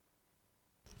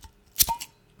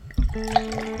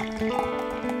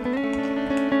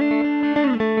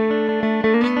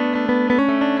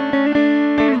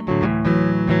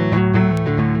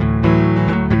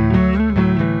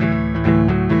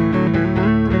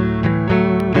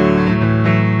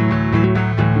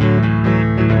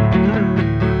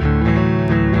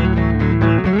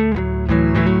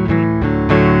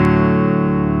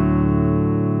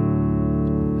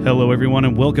Hello, everyone,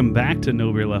 and welcome back to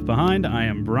No Beer Left Behind. I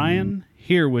am Brian,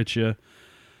 here with you,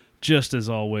 just as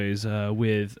always,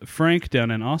 with Frank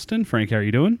down in Austin. Frank, how are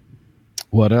you doing?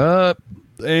 What up?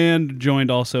 And joined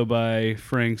also by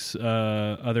Frank's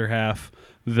other half,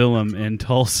 Willem in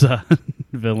Tulsa.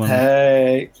 Willem,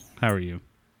 Hey. how are you?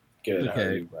 Good. Okay. How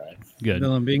are you, Brian? Good.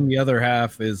 Dylan, being the other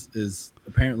half is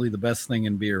apparently the best thing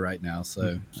in beer right now.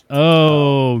 So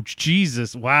Oh,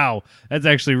 Jesus. Wow. That's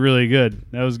actually really good.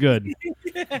 That was good.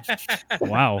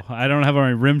 Wow. I don't have my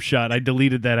rim shot. I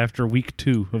deleted that after week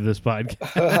 2 of this podcast.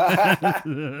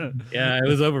 yeah, it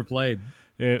was overplayed.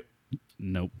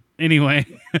 Nope. Anyway.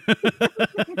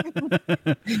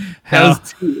 That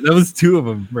was two of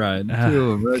them, Brian.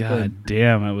 Two of them. Right there. God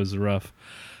damn, that was rough.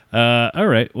 All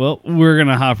right. Well, we're going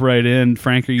to hop right in.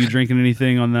 Frank, are you drinking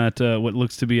anything on that, what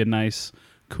looks to be a nice,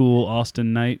 cool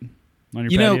Austin night on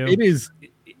your patio? It is.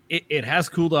 It has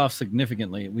cooled off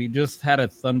significantly. We just had a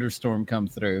thunderstorm come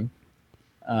through.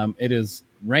 It is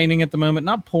raining at the moment,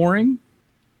 not pouring,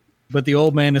 but the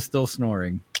old man is still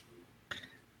snoring.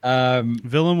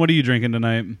 Willem, what are you drinking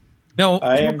tonight? No,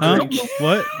 I am drinking.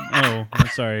 What? Oh, I'm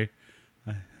sorry.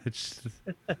 It's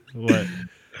what?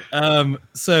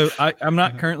 So I'm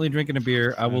not currently drinking a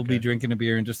beer. I will Okay. be drinking a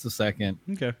beer in just a second.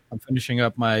 Okay. I'm finishing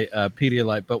up my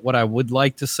Pedialyte. But what I would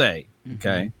like to say,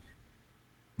 okay,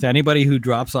 to anybody who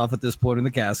drops off at this point in the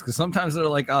cast, because sometimes they're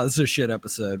like, "Oh, this is a shit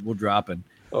episode. We're dropping."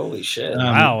 Holy shit.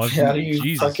 Wow. How do you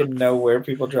Jesus fucking know where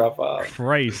people drop off?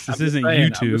 Christ, this I'm isn't saying, I'm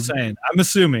YouTube. just saying. I'm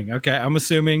assuming. Okay, I'm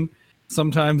assuming.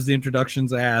 Sometimes the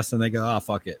introduction's ass, and they go, "Oh,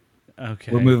 fuck it,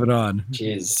 Okay. we're moving on."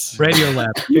 Jeez. Radio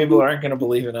Lab. People aren't going to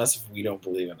believe in us if we don't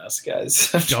believe in us, guys.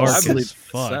 Dark I as believe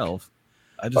fuck. myself.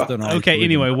 I just don't know. Okay,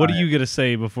 anyway, what are you going to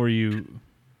say before you...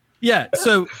 Yeah,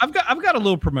 so I've got a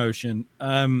little promotion.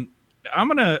 I've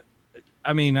got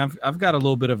a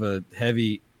little bit of a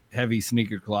heavy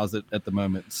sneaker closet at the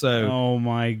moment. So Oh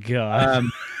my God.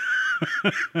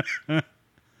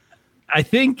 I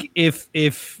think if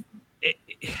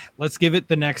let's give it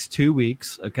the next 2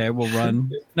 weeks. Okay, we'll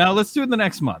run. Now let's do it the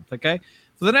next month. Okay,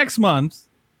 for the next month,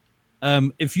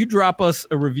 if you drop us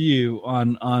a review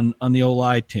on the old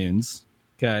iTunes,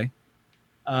 okay,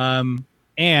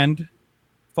 and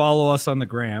follow us on the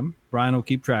gram, Brian will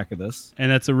keep track of this.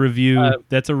 And that's a review.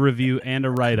 That's a review and a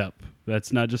write-up.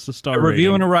 That's not just a star A review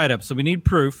rating. and a write-up. So we need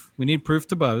proof. We need proof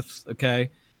to both.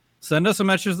 Okay, send us a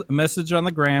message on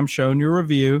the gram showing your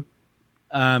review,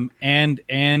 and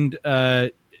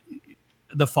the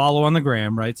follow on the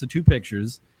gram. Right, so 2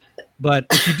 pictures. But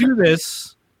if you do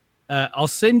this, I'll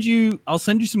send you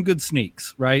some good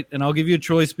sneaks. Right, and I'll give you a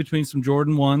choice between some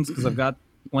Jordan ones because I've got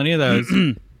plenty of those,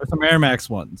 or some Air Max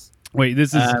ones. Wait,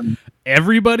 this is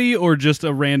everybody or just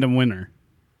a random winner?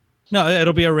 No,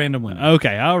 it'll be a random winner.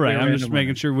 Okay, all right. Be a I'm just random making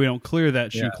winner. sure we don't clear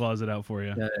that shoe Yeah. closet out for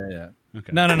you. Yeah.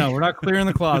 Okay. No, we're not clearing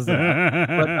the closet.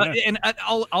 But, and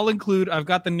I'll include. I've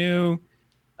got the new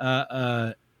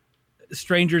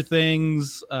Stranger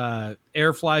Things Airfly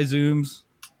Zooms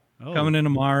Oh, coming in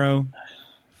tomorrow.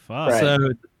 fuck. Right. So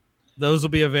those will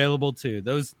be available too.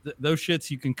 Those shits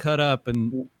you can cut up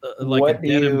and like What a do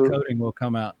denim you- coating will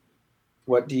come out.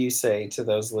 What do you say to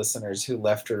those listeners who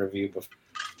left a review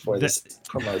before this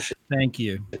promotion? Thank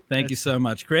you so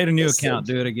much. Create a new Yes, account.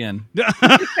 sir. Do it again.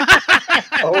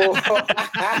 Oh,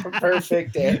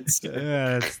 perfect answer.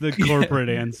 Yeah, it's the corporate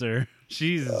answer.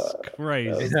 Jesus That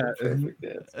Christ. was the perfect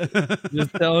answer.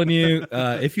 Just telling you,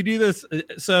 if you do this,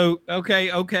 so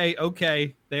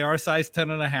okay, they are size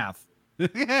 10.5.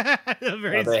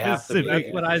 Very they have to be. specific.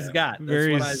 That's what I've got. That's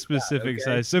Very what I've got, specific okay?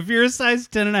 size. So if you're a size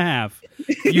 10.5,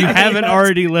 you haven't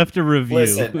already left a review.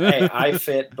 Listen, hey, I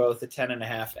fit both a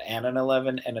 10.5 and an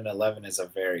 11, and an 11 is a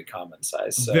very common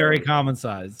size. So Very common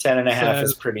size. 10.5 So-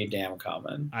 is pretty damn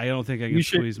common. I don't think I can You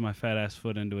should- squeeze my fat ass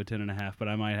foot into a 10.5, but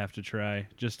I might have to try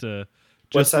just What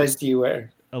just size do you wear?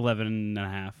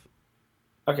 11.5.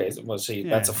 Okay, well, see,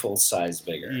 that's a full size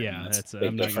bigger. Yeah, that's a I'm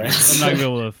big not gonna, difference. I'm not gonna be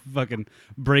able to fucking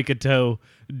break a toe,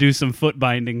 do some foot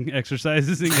binding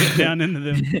exercises, and get down into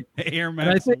them Air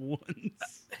Max think- ones.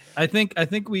 I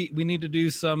think we need to do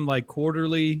some like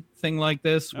quarterly thing like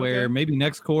this where Okay. maybe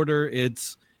next quarter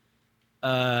it's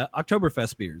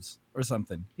Oktoberfest beers or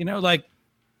something. You know, like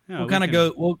Yeah, we'll we kind of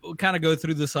can- we'll kind of go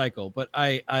through the cycle. But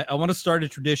I want to start a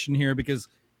tradition here because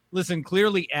Listen,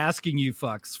 clearly asking you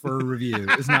fucks for a review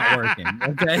is not working.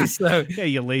 Okay, so Yeah,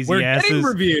 you lazy we're asses. getting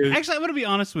reviews. Actually, I'm gonna be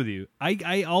honest with you.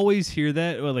 I always hear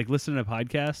that, or like listen to a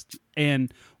podcast,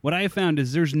 and what I have found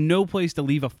is there's no place to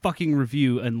leave a fucking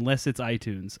review unless it's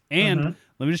iTunes. And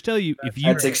let me just tell you, if you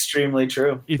That's extremely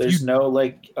true. if There's you- no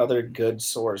like other good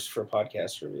source for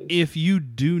podcast reviews. if you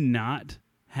do not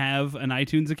have an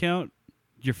iTunes account,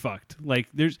 you're fucked. Like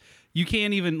you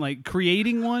can't even like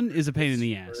creating one is a pain in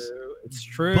the ass. It's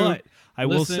true. But I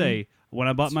will Listen, say when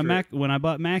I bought it's my true. when I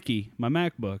bought Mackie, my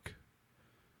MacBook,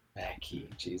 Mackie,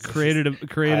 Jesus. created a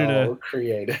creative.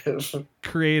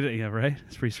 yeah, right.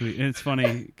 It's pretty sweet, and it's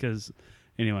funny because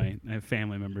anyway, I have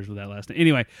family members with that last name.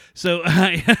 Anyway, so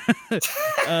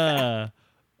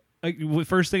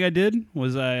first thing I did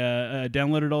was I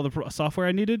downloaded all the software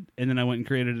I needed, and then I went and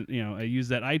created. I used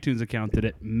that iTunes account that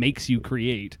it makes you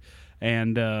create,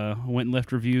 and went and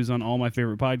left reviews on all my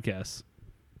favorite podcasts,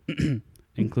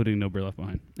 including No Beer Left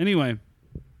Behind. Anyway,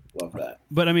 Love that.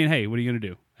 but I mean, hey, what are you gonna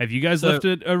do? Have you guys So- left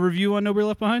a review on No Beer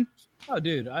Left Behind? Oh,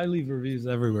 dude, I leave reviews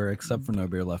everywhere except for No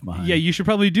Beer Left Behind. Yeah, you should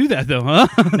probably do that though, huh?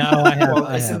 No, I have. Well,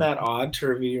 I isn't have. that odd to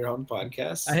review your own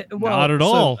podcast? Not at so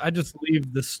all. I just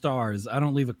leave the stars. I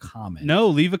don't leave a comment. No,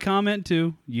 leave a comment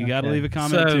too. You got to Okay. leave a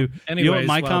comment So, too. Anyways, You know what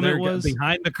my while comment they're was?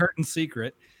 behind the curtain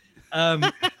secret.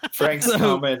 Frank's So-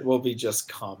 comment will be just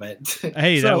comment.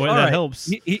 Hey, So, that all that right.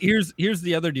 helps. Here's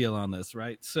the other deal on this,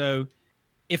 right? So,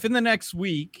 if in the next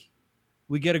week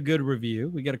we get a good review,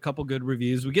 we get a couple good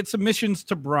reviews, we get submissions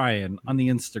to Brian on the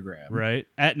Instagram, Right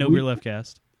at No Beer Left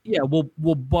Cast. Yeah,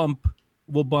 we'll bump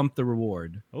the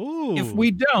reward. Oh, If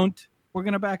we don't, we're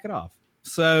gonna back it off.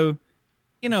 So,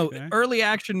 Okay. early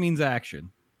action means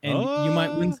action, and you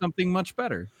might win Oh. something much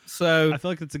better. So I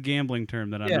feel like that's a gambling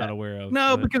term that I'm Yeah. not aware of.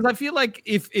 no, but- because I feel like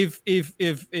if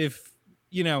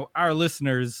our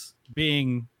listeners,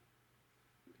 being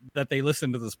that they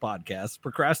listen to this podcast,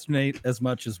 procrastinate as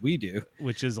much as we do,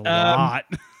 which is a lot.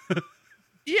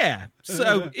 yeah.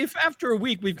 So if after a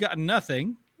week we've gotten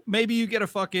nothing, maybe you get a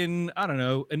fucking an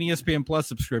ESPN Plus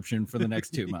subscription for the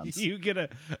next 2 months, You get a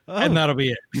and that'll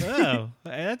be it. oh,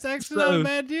 that's actually not So- a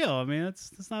bad deal. I mean,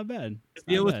 that's not bad. It's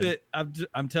Deal not with bad. it.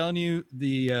 I'm telling you,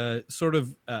 the sort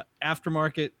of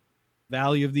aftermarket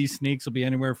value of these sneaks will be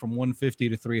anywhere from 150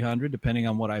 to 300, depending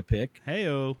on what I pick.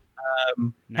 Hey-o.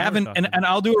 Now we're And talking.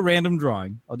 I'll do a random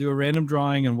drawing.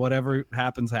 And whatever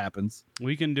happens.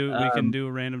 we can do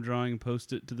a random drawing and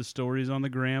post it to the stories on the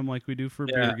gram like we do for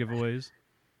Yeah. beer giveaways.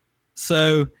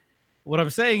 So what I'm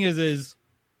saying is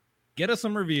get us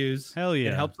some reviews. Hell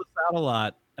yeah. It helps us out a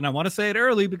lot. And I want to say it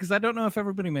early because I don't know if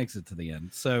everybody makes it to the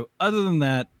end. So other than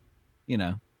that,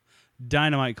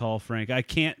 Dynamite call, Frank. I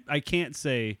can't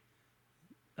say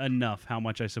enough how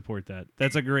much I support that.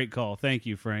 That's a great call. Thank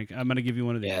you, Frank. I'm gonna give you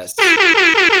one of these. Yes.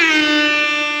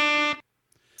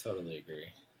 Totally agree.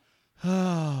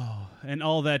 Oh, and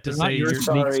all that to They're not say, your you're, sneaks,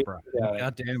 sorry. Brian. Yeah,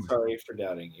 God damn it. Sorry for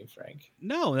doubting you, Frank.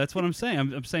 no, that's what I'm saying.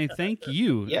 I'm saying thank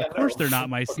you. Yeah, of course no, they're not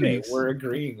my okay, snakes. We're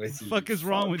agreeing with The you. fuck is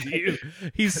wrong with Fuck. you?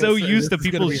 He's so used to This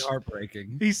is gonna people. be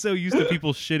heartbreaking. He's so used to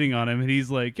people shitting on him, and he's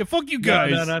like, "Yeah, fuck you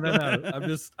guys."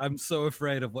 No. I'm so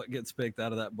afraid of what gets picked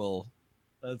out of that bowl.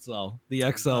 That's all.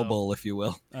 The XL Oh. bowl, if you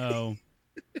will. Oh,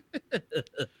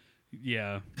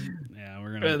 yeah.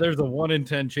 We're gonna. There's a 1 in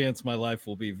 10 chance my life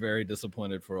will be very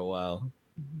disappointed for a while,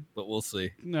 but we'll see.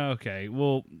 Okay.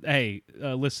 Well, hey,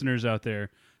 listeners out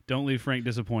there, don't leave Frank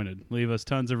disappointed. Leave us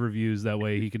tons of reviews. That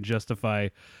way he can justify,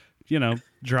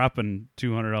 dropping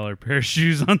 $200 pair of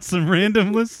shoes on some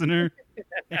random listener.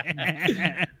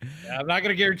 I'm not going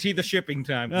to guarantee the shipping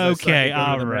time. 'cause I Okay, signed it to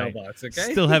the all right. mailbox,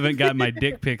 okay. Still haven't got my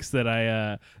dick pics that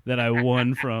I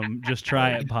won from Just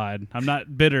Try It Pod. I'm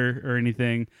not bitter or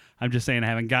anything. I'm just saying I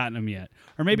haven't gotten them yet.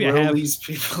 Or maybe I Will have. these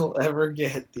people ever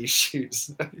get these shoes?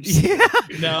 Yeah.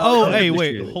 No, Oh, I hey, appreciate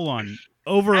wait, it. hold on.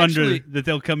 Over Actually- under that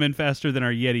they'll come in faster than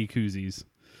our Yeti koozies.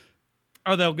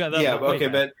 Oh, they'll go. Yeah, okay,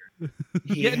 but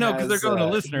he Yeah, no, 'cause they're has, going to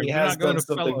listeners. He They're has not going done to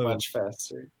something fellow- much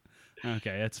faster.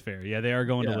 Okay, that's fair. Yeah, they are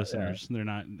going Yeah, to listeners. They're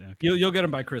not. Okay. You'll get them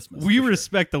by Christmas. We for sure.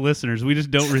 respect the listeners. We just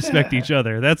don't respect each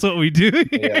other. That's what we do.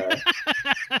 Yeah.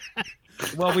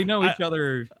 Well, we know each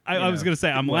other. I was going to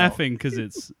say, I'm well. laughing because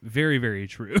it's very, very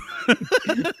true.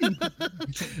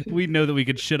 We know that we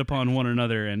could shit upon one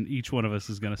another, and each one of us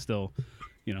is going to still,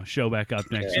 show back up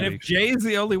next And if week. Jay's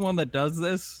the only one that does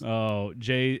this, Oh,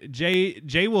 Jay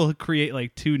will create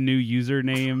like 2 new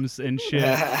usernames and shit.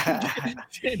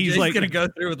 Jay's like- gonna go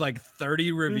through with like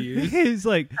 30 reviews. His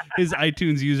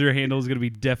iTunes user handle is going to be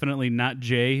definitely not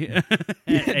Jay at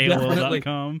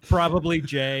AOL.com. Probably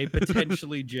Jay,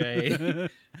 potentially Jay.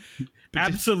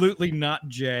 Absolutely not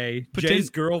Jay. Jay's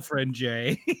girlfriend,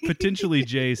 Jay. Potentially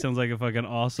Jay sounds like a fucking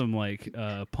awesome like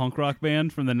punk rock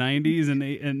band from the 90s and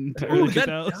Ooh, early that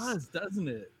 2000s. does, doesn't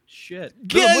it? Shit.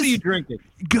 Guys- Bill, what are you drinking?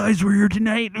 Guys, we're here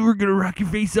tonight and we're gonna rock your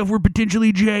face off. We're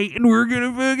Potentially Jay and we're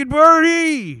gonna fucking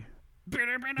party. Do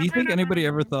you think anybody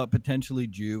ever thought potentially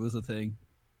Jew was a thing?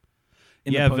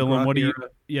 In the Yeah, punk villain. rock What do you? era?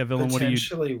 Yeah, villain. What do you?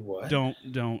 Potentially what?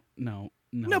 No.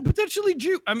 No, potentially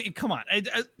Jew. I mean, come on.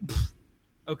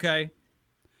 Okay.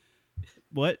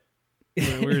 What?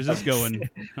 Where is this going?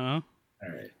 Huh? All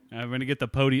right. I'm gonna get the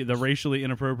racially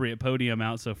inappropriate podium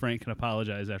out so Frank can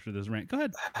apologize after this rant. Go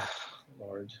ahead.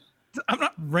 Lord. I'm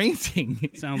not ranting.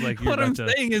 Sounds like you're What I'm about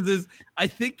to. saying is I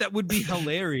think that would be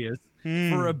hilarious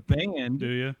for a band, Do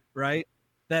you? right?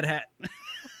 That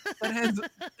has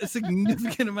a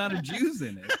significant amount of Jews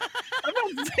in it.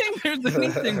 I'm not saying there's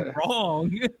anything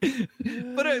wrong,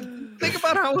 but think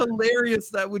about how hilarious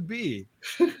that would be.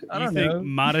 I don't think know.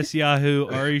 Modest Yahoo,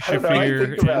 Ari I don't know. I Shafir.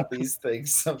 think about these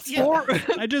things sometimes. Four,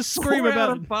 I just scream four out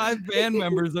about. of 5 band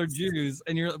members are Jews,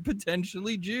 and you're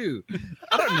potentially Jew.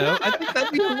 I don't know. I think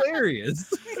that'd be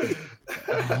hilarious.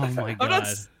 Oh my god.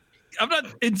 I'm not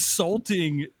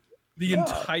insulting the Yeah.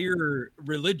 entire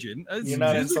religion. You're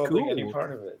not Jews are insulting cool. any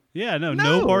part of it. Yeah, no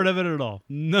No. part of it at all.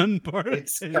 None part of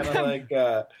It's it. kind of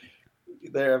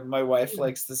like my wife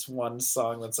likes this one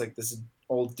song that's like this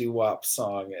old doo-wop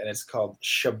song, and it's called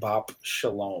Shabbat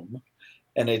Shalom,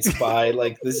 and it's by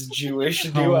like this Jewish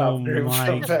Oh doo-wop group my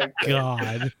from back then.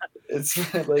 god. It's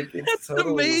like it's That's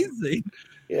totally amazing.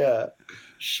 yeah.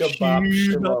 Shabbat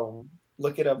Huge. Shalom.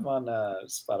 Look it up on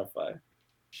Spotify.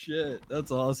 Shit,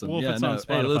 that's awesome. Well, if yeah, it's no. on Hey,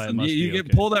 Spotify, it listen, must you be get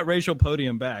okay. pull that racial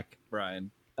podium back,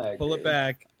 Brian. I Pull it agree.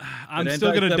 back. I'm That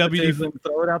still gonna WD. anti-Semitism,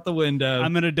 throw it out the window.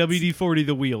 I'm gonna WD-40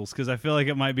 the wheels because I feel like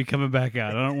it might be coming back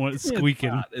out. I don't want it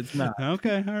squeaking. It's not.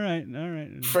 Okay, all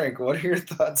right. Frank, what are your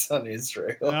thoughts on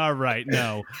Israel? All right,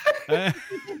 no.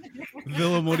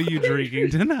 Willem, what are you drinking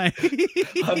tonight?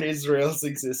 On Israel's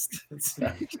existence.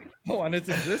 No, Oh, on its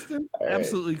existence? All right.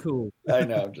 Absolutely cool. I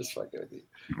know, I'm just fucking with you.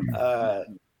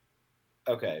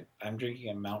 Okay, I'm drinking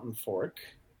a Mountain Fork,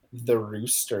 the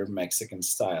Rooster Mexican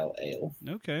style ale,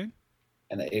 Okay.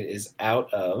 and it is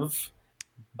out of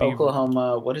Beaver-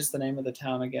 Oklahoma. What is the name of the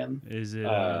town again? Is it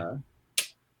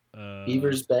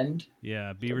Beavers Bend.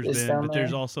 Yeah, Beavers Is Bend, down but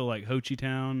there's there? also like Ho Chi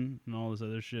Town and all this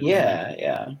other shit.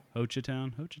 Yeah. Ho Chi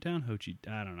Town,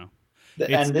 I don't know.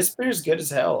 And this beer is good as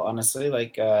hell, honestly.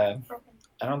 Like, I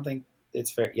don't think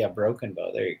it's very. Yeah, Broken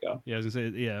Bow. There you go. Yeah, I was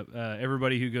gonna say,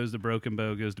 everybody who goes to Broken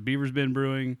Bow goes to Beavers Bend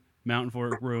Brewing, Mountain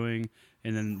Fork Brewing,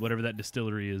 and then whatever that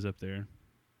distillery is up there.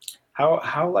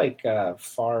 How like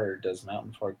far does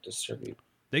Mountain Fork distribute?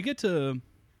 They get to.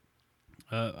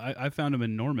 I found them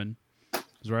in Norman.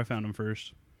 Is where I found them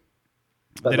first.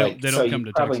 But They don't so come you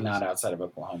to probably Texas. not outside of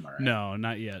Oklahoma, right? No,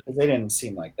 not yet. 'Cause they didn't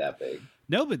seem like that big.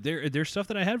 No, but their stuff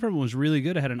that I had from them was really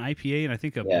good. I had an IPA and I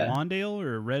think a Yeah. blonde ale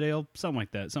or a red ale, something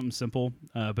like that, something simple.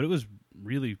 But it was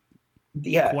really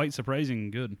Yeah, quite surprising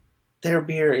and good. their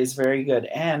beer is very good,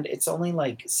 and it's only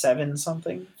like 7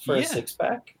 something for Yeah. a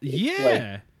 6-pack.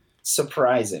 Yeah.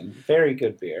 Surprising, very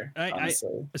good beer. I-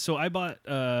 Honestly, So I bought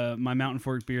my Mountain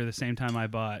Fork beer the same time I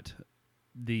bought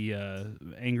the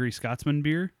Angry Scotsman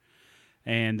beer,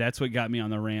 and that's what got me on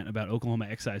the rant about Oklahoma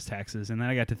excise taxes. And then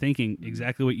I got to thinking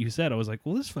exactly what you said. I was like,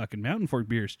 well, this fucking Mountain Fork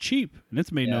beer is cheap, and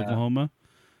it's made in Yeah. Oklahoma.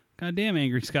 Goddamn,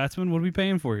 Angry Scotsman, what are we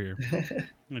paying for here?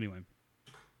 Anyway,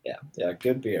 yeah,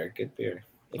 good beer, good beer.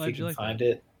 If Glad you you can like find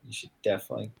it, you should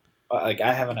definitely. Like,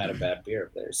 I haven't had a bad beer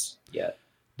of theirs yet.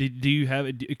 do you have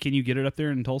it? Can you get it up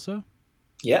there in Tulsa?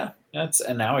 Yeah,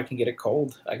 and now I can get it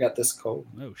cold. I got this cold.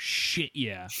 Oh shit,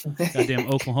 yeah! Goddamn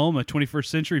Oklahoma, 21st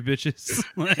century bitches.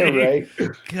 Like, Right?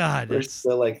 God, We're it's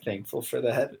still like thankful for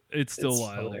that. still It's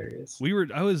wild. hilarious. I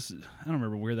don't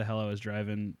remember where the hell I was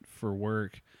driving for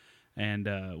work, and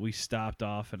we stopped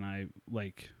off, and I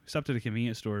stopped at a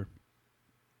convenience store,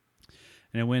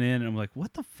 and I went in, and I'm like,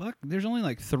 what the fuck? There's only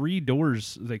like 3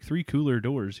 doors, like 3 cooler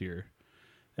doors here,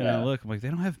 and I Yeah. look, I'm like, they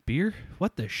don't have beer?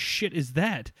 What the shit is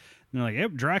that? And they're like,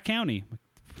 yep, Dry County. I'm like,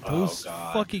 Oh, those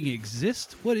God. fucking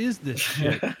exist? What is this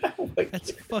shit? Like,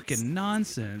 That's fucking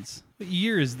nonsense. What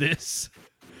year is this?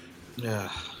 yeah.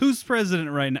 Who's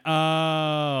president right now?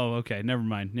 Oh, okay. Never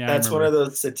mind. Yeah, That's I one remember. of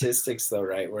those statistics, though,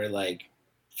 right? Where like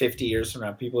 50 years from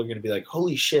now, people are going to be like,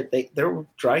 "Holy shit! Their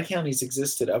dry counties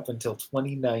existed up until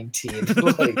 2019."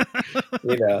 Like,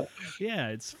 you know, Yeah,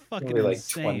 it's it'll fucking be like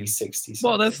insane. 2060.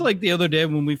 Well, that's something. like the other day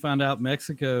when we found out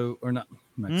Mexico,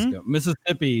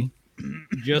 Mississippi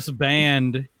just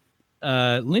banned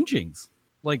lynchings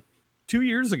like 2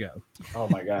 years ago. Oh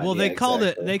my god. Well, yeah, they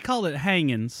exactly. called it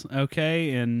hangings,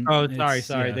 okay? And Oh, it's-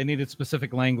 sorry. yeah. They needed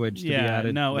specific language to be Yeah,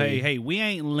 added. no, to the- hey, we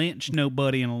ain't lynched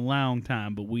nobody in a long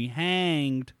time, but we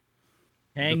hanged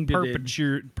hanged the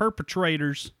it.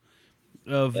 perpetrators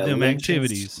of Yeah, them lynchings.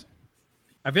 activities.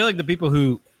 I feel like the people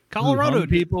who Colorado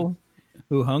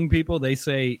hung people, they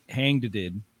say hanged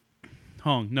did.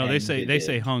 hung. No, they say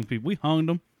Hanged. hung people. We hunged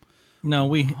them. No,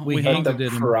 we We hanged the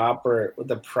did 'em.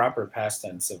 proper past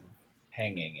tense of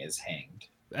hanging is hanged.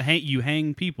 You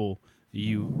hang people.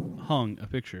 You hung a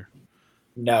picture.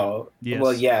 No. Yes.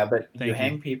 Well, yeah, but Thank you. you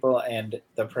hang people and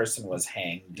the person was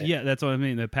hanged. Yeah, that's what I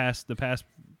mean. The past. You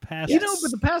Yes. know,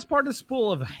 but the past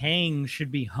participle of hang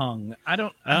should be hung. I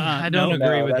don't no, agree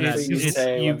No, with that's that. what you It's-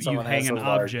 say you- when someone you hang has an a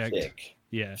large object. dick.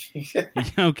 Yeah.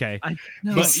 Okay.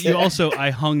 No, But you also,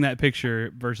 I hung that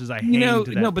picture versus I hanged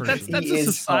that but person. that's He a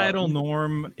is societal hung.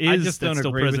 norm. I Is just don't that's still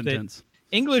agree present with it. tense.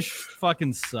 English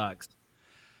fucking sucks.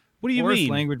 What do you Worst mean?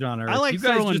 language on earth. I like you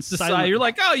guys throwing just decide. silent- You're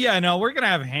like, oh yeah, no, we're gonna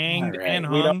have hanged All right, and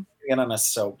we hung. don't get on a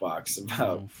soapbox about.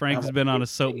 No, Frank's how been on a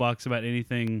it's soapbox about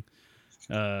anything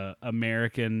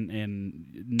American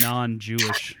and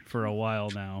non-Jewish for a while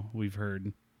now. We've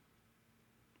heard.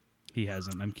 He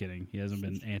hasn't. I'm kidding. He hasn't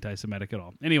been anti-Semitic at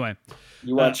all. Anyway,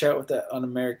 You watch out with that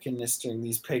un-Americanness during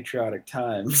these patriotic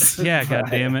times. yeah, God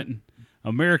damn it,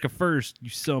 America first, you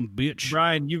son of a bitch.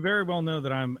 Brian, you very well know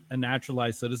that I'm a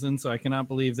naturalized citizen, so I cannot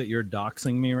believe that you're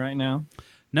doxing me right now.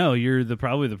 No, you're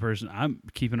probably the person I'm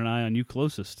keeping an eye on you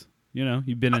closest. You know,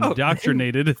 you've been Oh,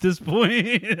 indoctrinated at this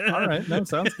point. All right, no,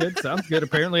 sounds good. Sounds good.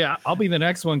 Apparently, I'll be the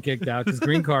next one kicked out because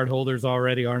green card holders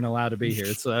already aren't allowed to be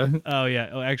here. So Oh yeah.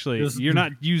 Oh, actually, Just- you're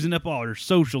not using up all your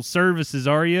social services,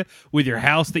 are you? With your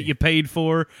house that you paid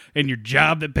for and your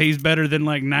job that pays better than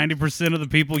like 90% of the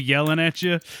people yelling at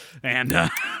you. And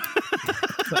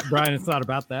Brian, it's not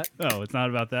about that. oh, it's not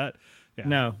about that. Yeah.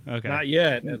 No, Okay. not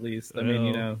yet. At least, I mean,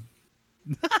 you Oh. know.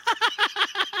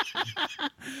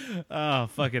 Oh,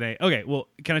 fucking A. Okay. Well,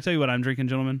 can I tell you what I'm drinking,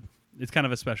 gentlemen? It's kind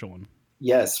of a special one.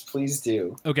 Yes, please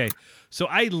do. Okay. So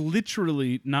I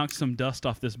literally knocked some dust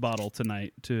off this bottle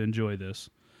tonight to enjoy this.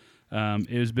 It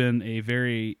has been a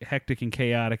very hectic and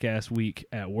chaotic ass week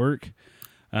at work.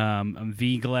 I'm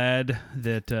glad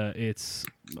that it's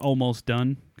almost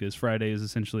done because Friday is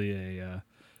essentially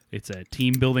it's a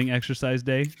team building exercise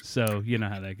day. So you know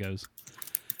how that goes.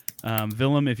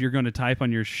 Willem, if you're going to type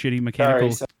on your shitty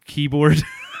mechanical Sorry. keyboard,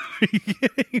 are you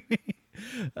kidding me?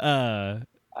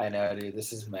 I know, dude.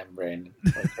 This is membrane.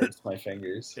 It hurts my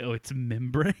fingers. Oh, it's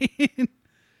membrane.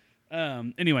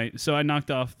 Anyway, so I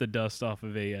knocked off the dust off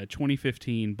of a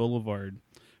 2015 Boulevard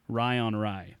Rye on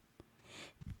Rye.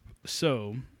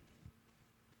 So,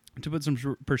 to put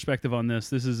some perspective on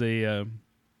this is a,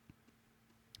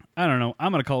 I don't know,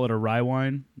 I'm going to call it a rye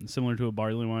wine, similar to a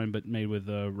barley wine, but made with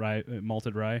rye,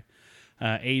 malted rye,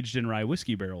 aged in rye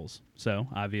whiskey barrels. So,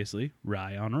 obviously,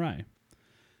 rye on rye.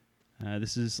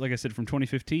 This is, like I said, from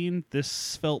 2015. This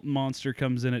Svelte monster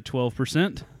comes in at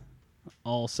 12%,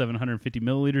 all 750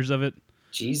 milliliters of it.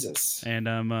 Jesus. And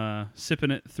I'm sipping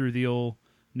it through the old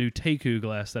new Teku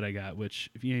glass that I got, which,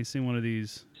 if you ain't seen one of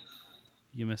these,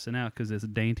 you're missing out because it's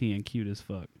dainty and cute as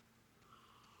fuck.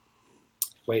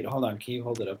 Wait, hold on. Can you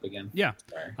hold it up again? Yeah,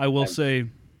 Sorry. I will say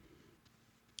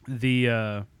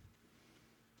the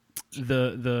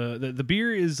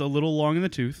beer is a little long in the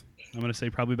tooth. I'm going to say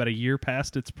probably about a year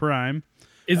past its prime.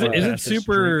 Is it Past its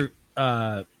super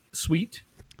sweet?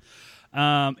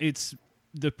 It's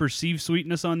the perceived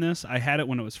sweetness on this. I had it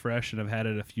when it was fresh, and I've had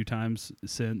it a few times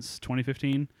since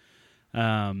 2015.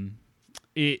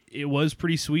 It was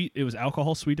pretty sweet. It was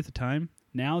alcohol sweet at the time.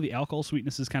 Now the alcohol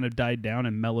sweetness has kind of died down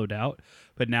and mellowed out.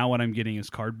 But now what I'm getting is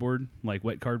cardboard, like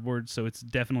wet cardboard. So it's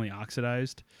definitely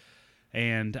oxidized.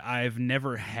 And I've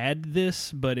never had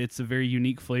this, but it's a very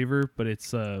unique flavor. But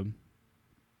it's I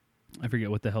forget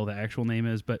what the hell the actual name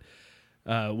is. But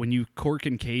when you cork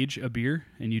and cage a beer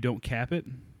and you don't cap it,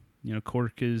 you know,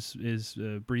 cork is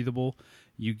breathable.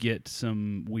 You get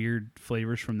some weird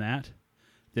flavors from that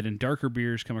in darker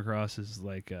beers come across as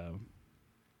like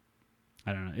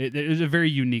I don't know. It is a very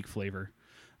unique flavor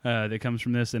that comes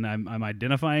from this, and I'm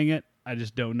identifying it. I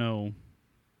just don't know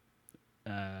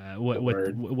what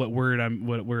word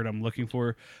I'm looking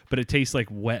for. But it tastes like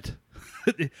wet.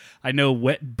 I know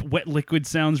wet liquid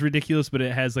sounds ridiculous, but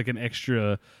it has like an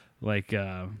extra like.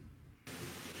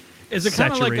 Is it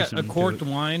kind of like saturation a to corked it.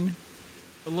 wine?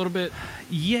 A little bit.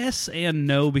 Yes and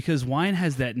no, because wine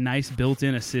has that nice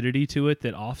built-in acidity to it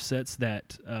that offsets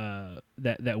that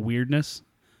weirdness,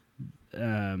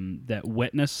 that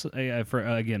wetness. For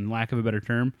again, lack of a better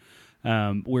term.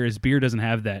 Whereas beer doesn't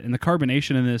have that, and the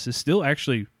carbonation in this is still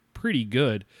actually pretty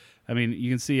good. I mean, you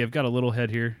can see I've got a little head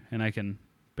here, and I can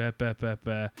try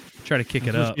to kick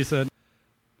it up. You said.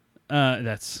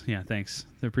 Thanks.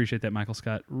 I appreciate that, Michael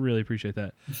Scott. Really appreciate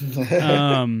that.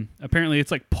 Apparently,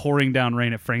 it's like pouring down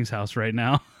rain at Frank's house right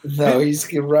now. No,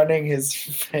 he's running his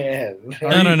fan.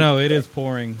 No. It is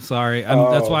pouring. Sorry,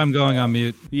 that's why I'm going on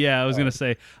mute. Yeah, I was gonna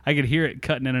say I could hear it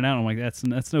cutting in and out. I'm like,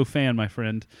 that's no fan, my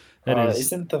friend.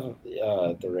 Isn't the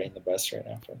rain the best right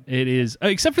now? It is,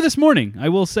 except for this morning. I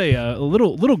will say a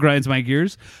little grinds my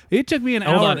gears. It took me an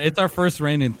hour. Hold on, it's our first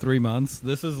rain in 3 months.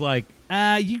 This is like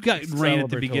you got rain at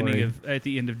the celebratory. at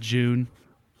the end of June.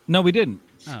 No, we didn't.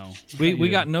 Oh, We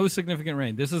got no significant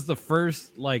rain. This is the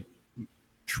first like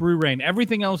true rain.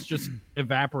 Everything else just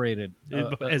evaporated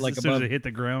as like soon as it hit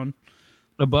the ground.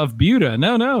 above Buda.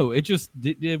 No, it just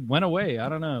it went away. I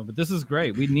don't know, but this is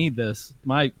great. We need this.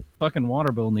 My fucking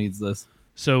water bill needs this.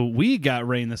 So we got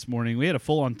rain this morning. We had a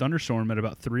full-on thunderstorm at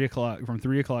about 3 o'clock, from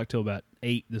 3 o'clock till about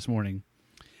 8 this morning.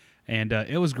 And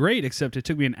it was great, except it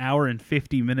took me an hour and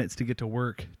 50 minutes to get to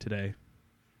work today.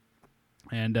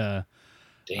 And Damn,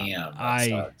 that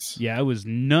sucks. I was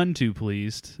none too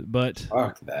pleased. But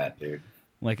Fuck that, dude.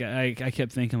 like I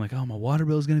kept thinking like, oh, my water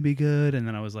bill is going to be good. And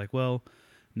then I was like, well,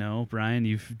 no, Brian,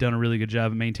 you've done a really good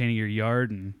job of maintaining your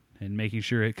yard and making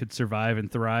sure it could survive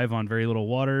and thrive on very little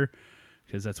water.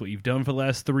 Because that's what you've done for the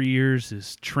last 3 years,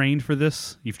 is trained for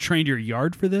this. You've trained your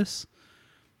yard for this.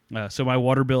 So my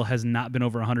water bill has not been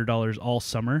over $100 all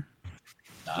summer.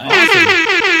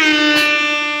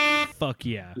 Nice. Fuck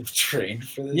yeah. You've trained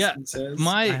for this? Yeah, it says?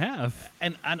 I have.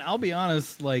 And I'll be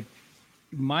honest, like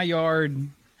my yard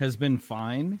has been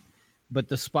fine, but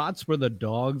the spots where the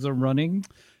dogs are running,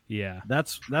 Yeah.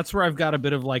 that's where I've got a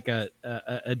bit of like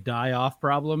a die off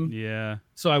problem. Yeah.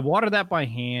 So I water that by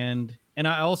hand. And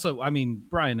I mean,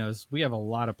 Brian knows we have a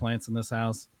lot of plants in this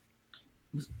house.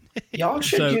 Y'all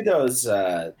should So- do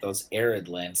those arid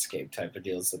landscape type of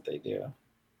deals that they do.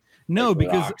 No, Like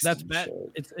because rocks that's and bad.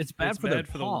 shit. It's bad It's for their bad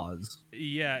for the- paws.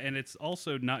 Yeah, and it's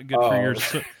also not good for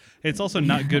your. It's also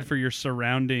not good for your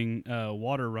surrounding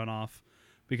water runoff,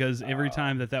 because every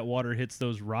time that water hits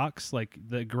those rocks, like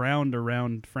the ground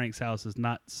around Frank's house is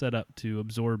not set up to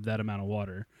absorb that amount of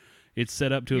water. It's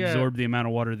set up to Yeah. absorb the amount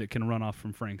of water that can run off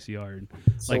from Frank's yard.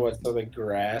 So like- what? So the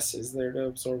grass is there to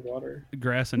absorb water?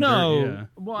 Grass and No, dirt. Yeah.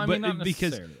 well, I But mean, not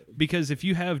because- necessarily. Because if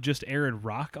you have just arid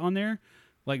rock on there,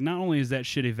 like not only is that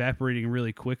shit evaporating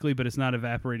really quickly, but it's not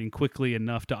evaporating quickly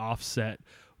enough to offset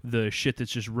the shit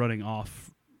that's just running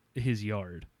off his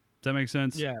yard. Does that make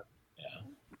sense? Yeah.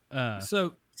 Uh,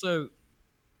 So,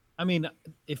 I mean,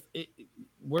 if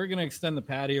we're gonna extend the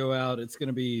patio out, it's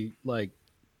gonna be like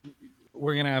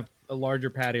we're gonna have a larger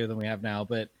patio than we have now.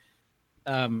 But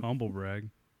humble brag.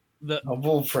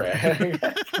 Humble brag.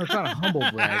 it's not a humble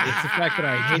brag. It's the fact that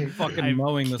I hate fucking I'm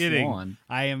mowing this kidding. lawn.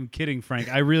 I am kidding, Frank.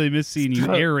 I really miss seeing you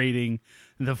aerating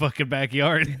the fucking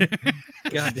backyard.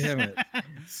 God damn it!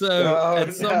 So Oh at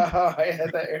no! some I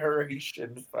had the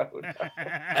aeration photo.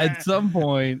 at some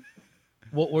point,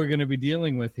 what we're gonna be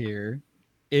dealing with here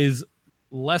is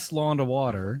less lawn to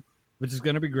water, which is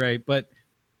gonna be great. But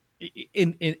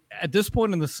in at this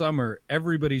point in the summer,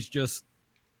 everybody's just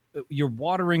you're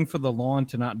watering for the lawn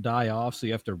to not die off, so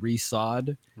you have to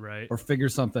resod Right. or figure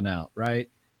something out, right?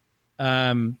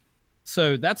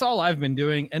 So that's all I've been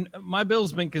doing, and my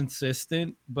bill's been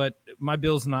consistent, but my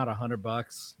bill's not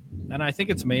 $100, and I think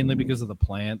it's mainly because of the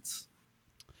plants.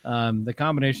 The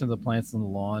combination of the plants and the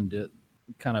lawn did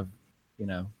kind of,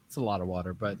 it's a lot of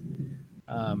water, but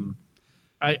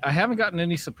I haven't gotten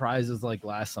any surprises like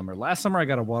last summer. Last summer I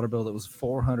got a water bill that was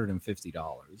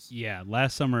 $450. Yeah,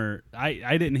 last summer I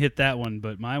didn't hit that one,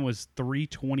 but mine was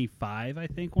 $325, I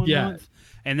think, one Yeah. month.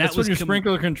 And that That's was when your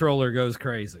sprinkler controller goes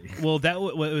crazy. Well,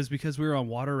 it was because we were on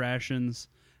water rations,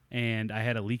 and I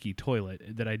had a leaky toilet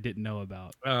that I didn't know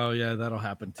about. Oh yeah, that'll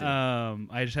happen too.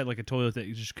 I just had like a toilet that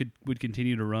just would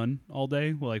continue to run all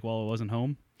day, like while I wasn't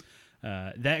home.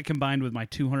 That combined with my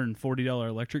 $240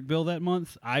 electric bill that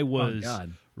month, I was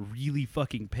God. really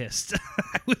fucking pissed.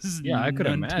 I was Yeah, I could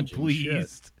none too imagine.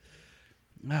 pleased.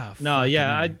 Ah, No, fucking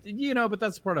yeah, hell. but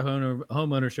that's part of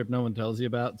home ownership no one tells you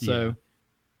about. So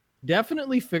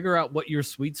definitely figure out what your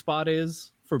sweet spot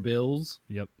is for bills.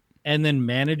 Yep. And then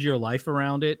manage your life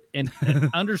around it. And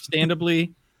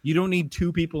understandably, you don't need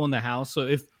two people in the house. So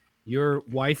if your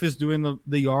wife is doing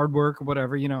the yard work or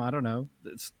whatever, I don't know.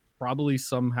 It's probably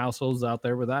some households out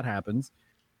there where that happens.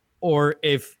 Or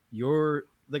if you're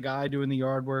the guy doing the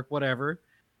yard work, whatever.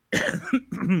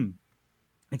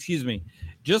 Excuse me.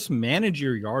 Just manage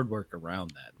your yard work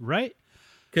around that. Right?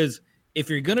 Because if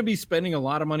you're going to be spending a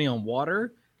lot of money on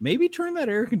water, maybe turn that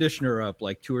air conditioner up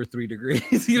like 2 or 3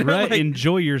 degrees. You know, Right, like,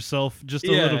 enjoy yourself just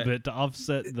a Yeah. little bit to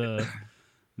offset the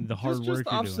hard just work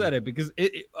you're offset doing. it, because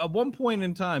at one point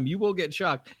in time you will get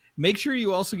shocked. Make sure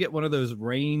you also get one of those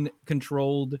rain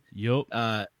controlled Yup.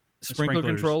 sprinkler Sprinklers.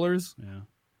 controllers. Yeah.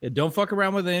 And don't fuck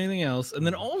around with anything else. And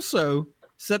then also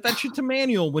set that shit to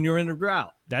manual when you're in a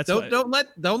drought. That's Don't let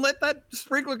that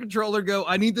sprinkler controller go,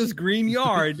 I need this green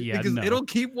yard, Yeah, because no. it'll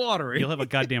keep watering. You'll have a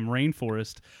goddamn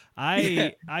rainforest.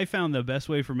 I found the best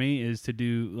way for me is to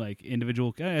do like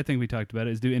individual. I think we talked about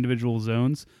it. Is do individual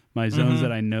zones. My zones Mhm.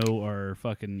 that I know are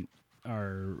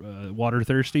water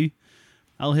thirsty.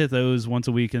 I'll hit those once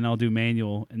a week and I'll do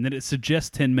manual. And then it suggests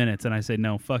 10 minutes, and I say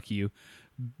no, fuck you.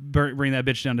 Bring that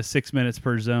bitch down to 6 minutes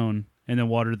per zone, and then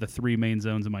water the 3 main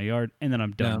zones in my yard, and then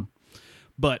I'm done.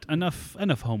 But enough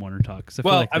homeowner talk. 'Cause I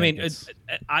feel Well, like I that mean, gets-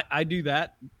 I do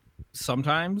that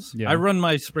sometimes. Yeah. I run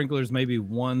my sprinklers maybe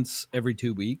once every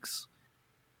 2 weeks,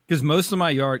 because most of my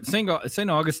yard, St.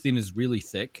 Augustine, is really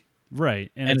thick,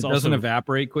 right, and and it's it doesn't also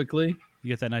evaporate quickly. you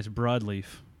get that nice broadleaf.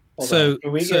 Hold So- on.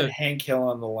 Can we so- get Hank Hill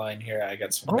on the line here? I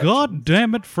got some. God questions.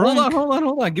 damn it, Frank!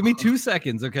 Hold on. Give me 2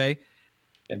 seconds, okay?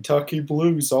 Kentucky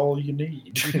Blues, all you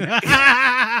need.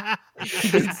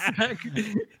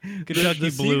 Kentucky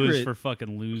The Blue is secret- for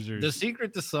fucking losers. The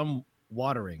secret to some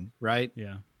watering, right,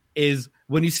 yeah, is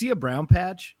when you see a brown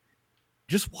patch,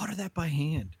 just water that by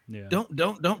hand. yeah.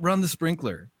 Don't run the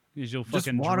sprinkler. 'Cause you'll Just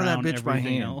fucking water that drown bitch by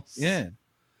everything hand. else. Yeah.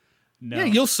 No. Yeah,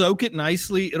 you'll soak it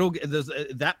nicely. It'll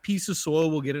that piece of soil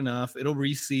will get enough. It'll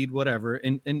reseed, whatever,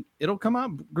 and it'll come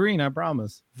out green. I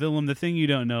promise. Willem, the thing you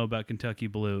don't know about Kentucky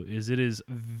Blue is it is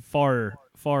far,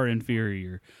 far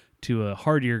inferior to a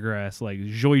hardier grass like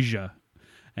Georgia.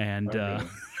 And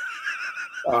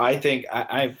I think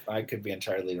I could be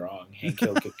entirely wrong. Hank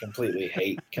Hill could completely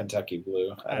hate Kentucky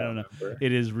Blue. I don't know. remember.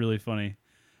 it is really funny.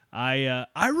 I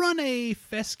run a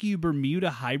fescue Bermuda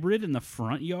hybrid in the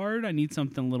front yard. I need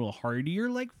something a little hardier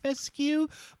like fescue,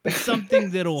 but something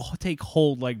that'll take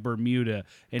hold like Bermuda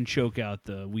and choke out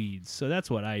the weeds. So that's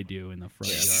what I do in the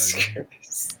front yard.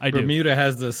 I do. Bermuda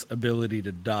has this ability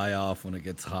to die off when it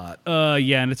gets hot.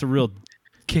 Yeah, and it's a real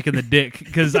kick in the dick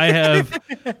because I have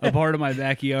a part of my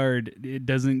backyard. It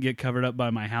doesn't get covered up by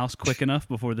my house quick enough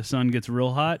before the sun gets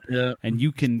real hot. Yeah. And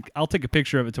I'll take a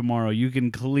picture of it tomorrow. You can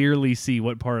clearly see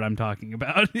what part I'm talking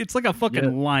about. It's like a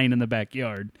fucking line in the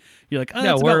backyard. You're like, oh,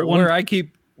 Yeah, it's where about one.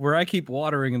 where I keep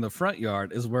watering in the front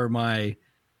yard is where my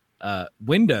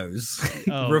windows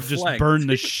Oh, reflect. just burn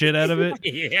the shit out of it.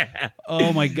 Yeah.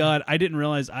 Oh my god, I didn't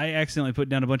realize I accidentally put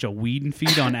down a bunch of weed and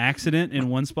feed on accident in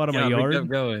one spot of my Yeah, yard. kept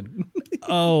going.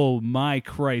 Oh my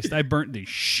Christ! I burnt the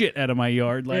shit out of my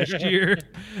yard last year,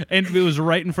 and it was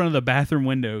right in front of the bathroom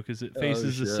window because it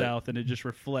faces the shit. south and it just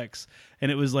reflects.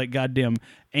 And it was like goddamn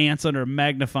ants under a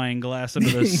magnifying glass under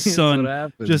the That's what sun.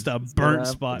 happens. Just a That's what burnt happens.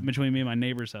 spot between me and my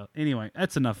neighbor's house. Anyway,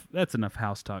 that's enough. That's enough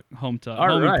house talk, home talk, All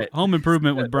home, right. home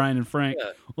improvement with Brian and Frank.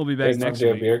 Yeah. We'll be back Guys want next to do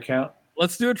a week. beer count?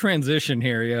 Let's do a transition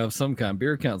here, yeah, of some kind.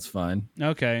 Beer count's fine.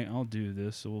 Okay, I'll do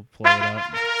this. So we'll play it out.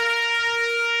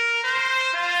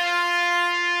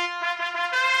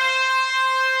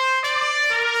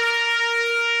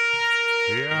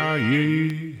 Hear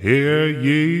ye, hear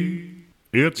ye.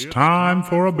 It's time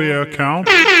for a beer count.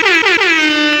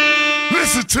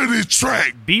 Listen to this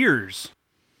track. Beers.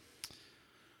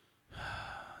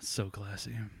 So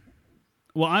classy.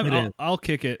 Well, It is. I'll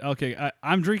kick it. Okay,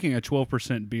 I'm drinking a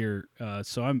 12% beer,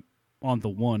 so I'm on the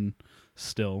one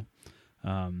still.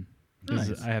 'Cause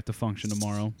Nice. I have to function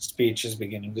tomorrow. Speech is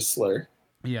beginning to slur.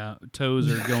 Yeah, toes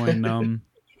are going numb.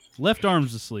 Left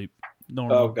arm's asleep.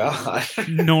 Normal. Oh God.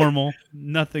 Normal.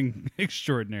 Nothing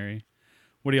extraordinary.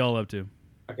 What are y'all up to?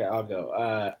 Okay, I'll go.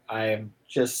 I am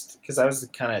just because I was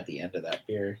kind of at the end of that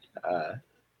beer.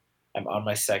 I'm on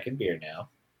my second beer now.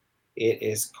 It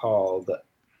is called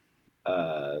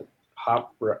the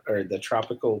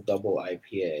Tropical Double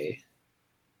IPA.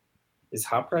 Is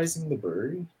Hop Rising the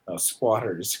brewery? No,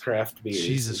 Squatters Craft Beer.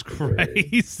 Jesus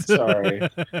Christ. Sorry.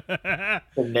 The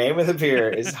name of the beer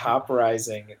is Hop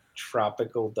Rising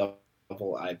Tropical Double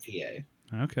IPA.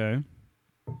 Okay.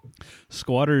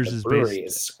 Squatters The is brewery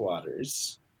based. is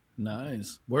Squatters.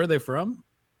 Nice. Where are they from?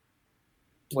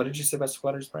 What did you say about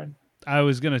Squatters, Brian? I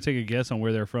was gonna take a guess on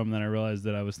where they're from, then I realized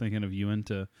that I was thinking of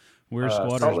Uinta. Where's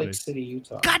Squatters Salt Lake based? City,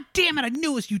 Utah. God damn it! I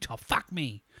knew it was Utah. Fuck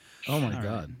me. Oh my All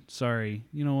god. right. Sorry.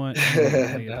 You know what? No, I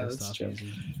get that's pissed off true.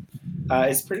 easy.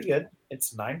 It's pretty good.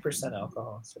 It's 9%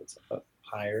 alcohol, so it's a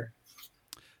higher.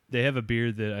 They have a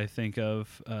beer that I think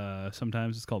of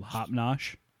sometimes. It's called Hop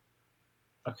Nosh,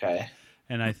 Okay.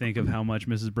 and I think of how much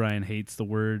Mrs. Bryan hates the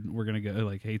word. We're gonna go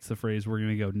hates the phrase. We're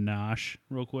gonna go nosh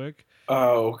real quick.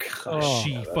 Oh gosh,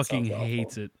 She no, that fucking sounds awful.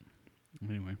 hates it.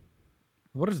 Anyway,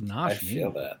 What does I nosh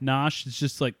feel mean? that. nosh.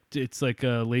 It's like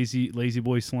a lazy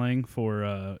boy slang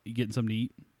for getting something to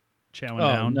eat, chowing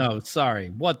Oh down. no, sorry.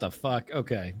 What the fuck?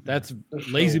 Okay, that's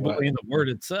lazy boy What? in the word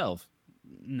itself.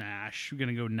 Nosh. We're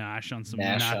gonna go nosh on some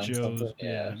Nash on nachos. something? Yeah,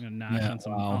 Yeah. we're gonna nosh Yeah, on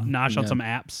some wow. nosh on Yeah. some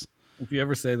apps. If you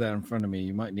ever say that in front of me,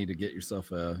 you might need to get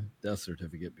yourself a death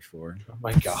certificate before. Oh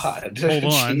my god. Hold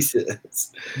on.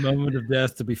 Jesus. Moment of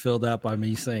death to be filled out by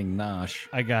me saying nosh.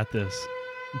 I got this.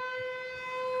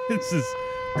 This is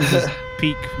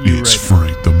peak you It's right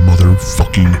now. Frank the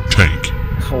motherfucking tank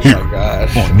Oh Here. my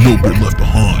god. on No Bit Left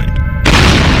Behind.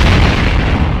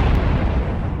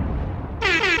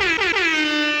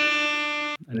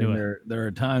 I knew it. There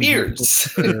are times when people Beers.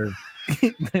 deserve-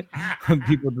 when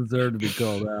people deserve to be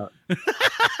called out.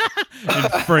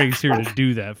 And Frank's here to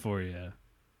do that for you.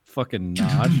 Fucking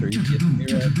nosh. Are you kidding me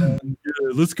right now?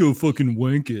 Yeah, let's go fucking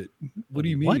wank it. What do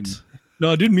you mean? What?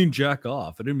 No, I didn't mean jack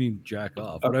off. I didn't mean jack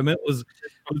off. What I meant was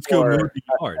let's go mow the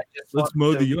yard. Let's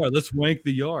mow the yard. Let's wank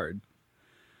the yard.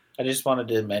 I just wanted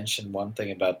to mention one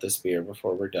thing about this beer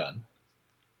before we're done.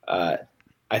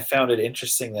 I found it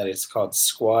interesting that it's called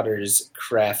Squatters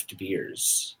Craft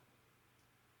Beers.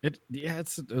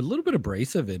 It's a little bit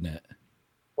abrasive, isn't it?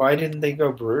 Why didn't they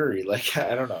go brewery? Like,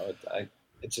 I don't know.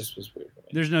 It just was weird to me.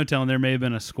 There's no telling. There may have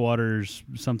been a squatters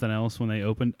something else when they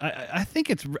opened. I think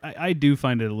it's. I do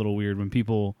find it a little weird when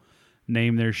people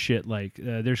name their shit like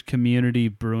there's Community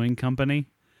Brewing Company,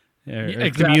 or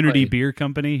exactly. Community Beer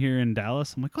Company here in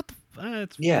Dallas. I'm like, what the?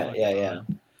 That's Yeah. fuck. Yeah,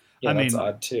 I that's mean-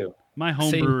 odd too. My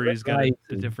home Same brewery's got a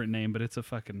lazy. different name, but it's a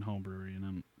fucking home brewery, and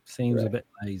I'm Seems a Right. bit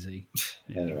lazy.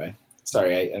 Anyway,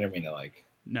 sorry, I didn't mean to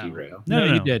no. derail. No,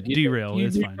 you did. You Derail. You,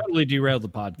 It's you fine. totally derailed the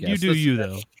podcast. You do Let's- you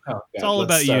though. Oh, It's God, all let's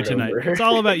about you start tonight. over. It's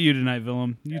all about you tonight,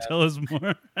 Willem. You tell us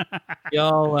more.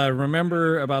 Y'all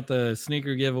remember about the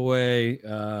sneaker giveaway?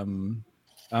 I'm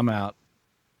out.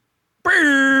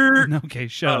 Okay,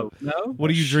 shut up. No. What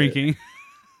are you shit. drinking?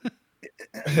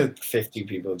 50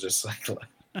 people just like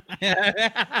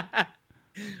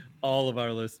All of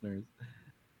our listeners.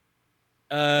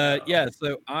 Yeah.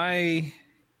 So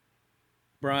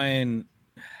Brian.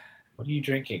 what are you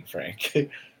drinking, Frank?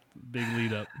 Big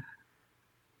lead up.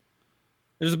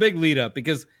 There's a big lead up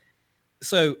because,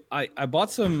 so I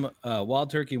bought some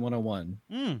Wild Turkey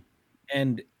 101,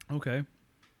 and Okay.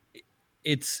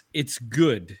 it's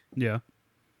good, Yeah.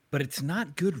 but it's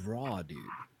not good raw, dude.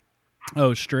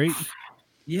 Oh, straight.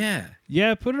 Yeah.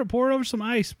 Yeah, pour it over some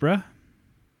ice, bruh.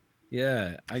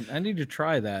 Yeah, I need to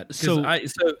try that. 'Cause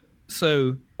So-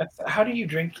 so How do you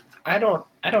drink? I don't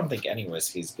think any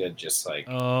whiskey's good. Just like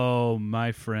Oh,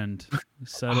 my friend.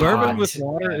 Settle. bourbon hot. with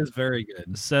water Yeah. is very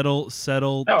good. Settle.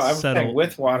 no, I'm saying Settle.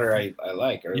 with water I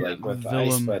like, or Yeah, like with Willem.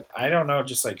 ice, but I don't know,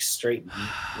 just like straight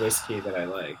whiskey that I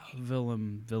like.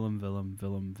 Willem. What do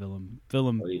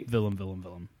you-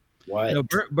 Willem. What? No,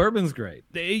 bourbon's great.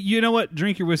 You know what?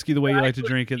 Drink your whiskey the way you like to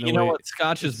drink it. You know way... what?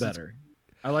 Scotch is it's- better.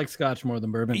 I like Scotch more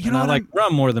than bourbon, You and know I what like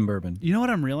rum more than bourbon. You know what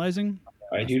I'm realizing?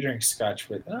 I do drink scotch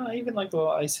with I even like a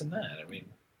little ice in that. I mean,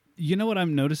 You know what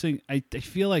I'm noticing? I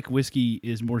feel like whiskey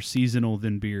is more seasonal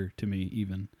than beer to me,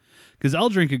 even because I'll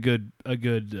drink a good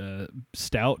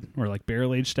stout or like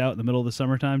barrel aged stout in the middle of the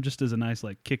summertime, just as a nice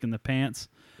like kick in the pants.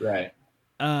 right.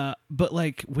 But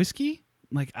like whiskey,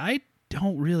 like I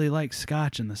don't really like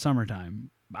scotch in the summertime.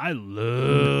 I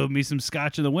love me some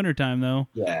scotch in the wintertime though.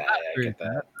 Yeah, I get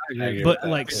that. I agree But with that,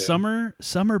 like too.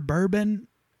 summer bourbon,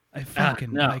 I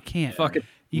fucking no. I can't. Fucking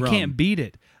You rum. can't beat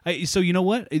it. So you know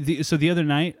what? So the other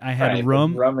night I had Right,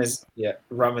 rum. Rum is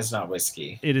not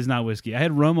whiskey. It is not whiskey. I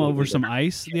had rum over some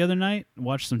ice the other night.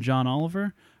 Watched some John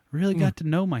Oliver. Really got to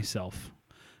know myself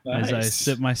as I Nice.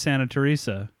 sip my Santa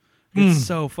Teresa. It's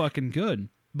so fucking good.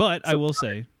 But I will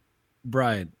say,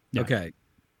 Brian. Yeah. Okay,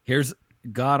 here's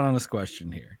God honest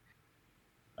question here.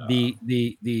 The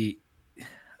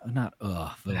not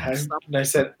How Willem, stop. did I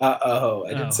said I Oh.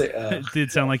 didn't say it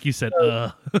did sound like you said,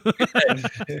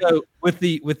 So with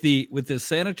the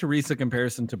Santa Teresa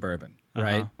comparison to bourbon,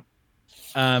 right?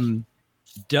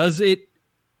 Does it?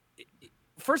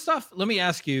 First off, let me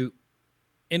ask you,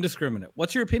 indiscriminate.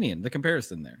 What's your opinion? The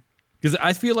comparison there, because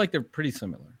I feel like they're pretty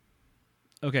similar.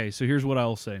 Okay, so here's what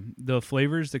I'll say. The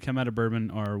flavors that come out of bourbon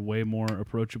are way more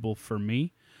approachable for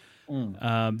me.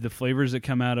 The flavors that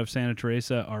come out of Santa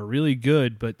Teresa are really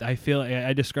good, but I feel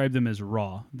I describe them as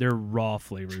raw. They're raw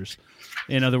flavors.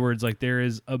 In other words, like there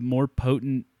is a more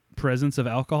potent presence of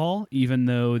alcohol, even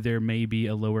though there may be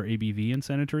a lower ABV in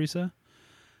Santa Teresa.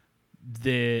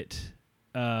 That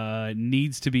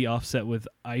needs to be offset with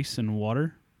ice and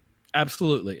water.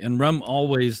 Absolutely, and rum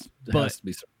always But- has to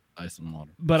be served with ice and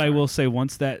water. But I Sorry. will say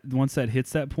once that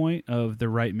hits that point of the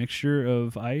right mixture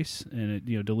of ice and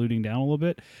it, diluting down a little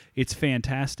bit, it's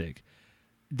fantastic.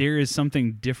 There is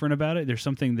something different about it. There's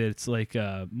something that's like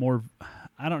more.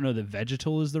 I don't know that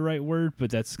vegetal is the right word,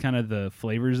 but that's kind of the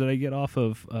flavors that I get off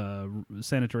of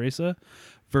Santa Teresa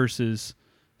versus,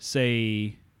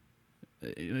 say,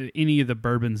 any of the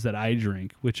bourbons that I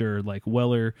drink, which are like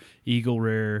Weller, Eagle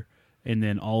Rare, and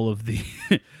then all of the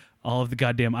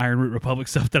goddamn Iron Root Republic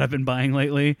stuff that I've been buying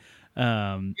lately.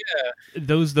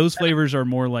 Those flavors are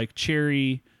more like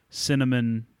cherry,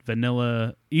 cinnamon,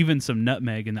 vanilla, even some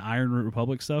nutmeg in the Iron Root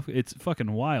Republic stuff. It's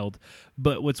fucking wild.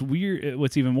 But what's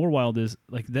even more wild is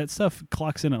like that stuff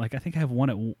clocks in at like I think I have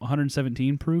one at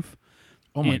 117 proof.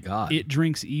 Oh my and god! it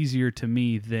drinks easier to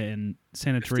me than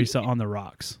Santa Teresa on the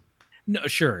rocks. No,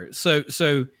 sure. So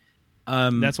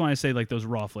That's why I say like those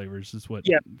raw flavors is what.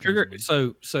 yeah, comes sugar. to me.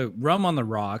 So rum on the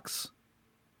rocks,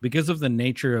 because of the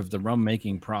nature of the rum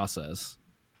making process,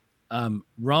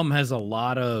 rum has a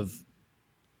lot of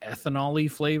ethanol-y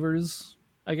flavors,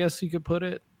 I guess you could put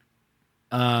it.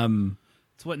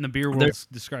 It's what in the beer world is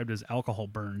described as alcohol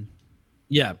burn.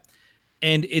 Yeah,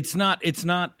 and it's not.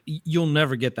 You'll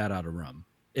never get that out of rum.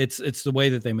 It's the way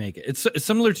that they make it. It's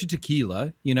similar to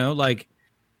tequila. Like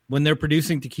when they're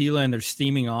producing tequila and they're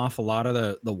steaming off a lot of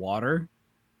the water.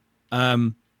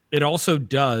 It also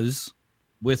does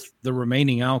with the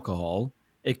remaining alcohol.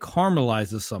 It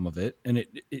caramelizes some of it and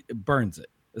it burns it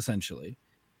essentially.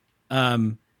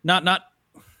 Not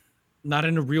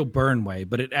in a real burn way,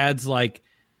 but it adds like,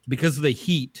 because of the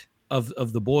heat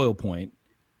of the boil point,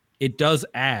 it does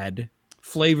add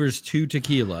flavors to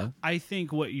tequila. I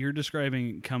think what you're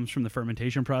describing comes from the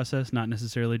fermentation process, not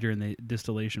necessarily during the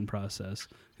distillation process.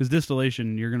 Because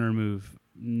distillation, you're going to remove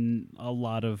a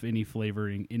lot of any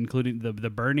flavoring, including the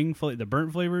burning, the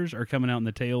burnt flavors are coming out in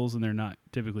the tails, and they're not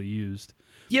typically used.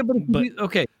 Yeah, but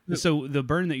okay. So the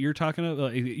burn that you're talking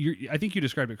about, I think you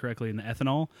described it correctly in the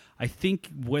ethanol. I think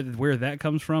where that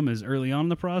comes from is early on in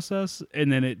the process,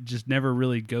 and then it just never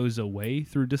really goes away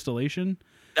through distillation.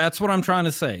 That's what I'm trying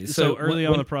to say. So early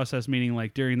on in the process, meaning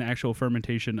like during the actual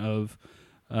fermentation of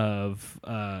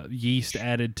yeast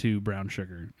added to brown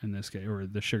sugar in this case, or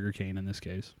the sugar cane in this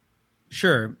case.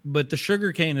 Sure, but the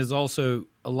sugar cane is also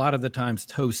a lot of the times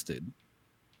toasted.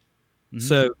 Mm-hmm.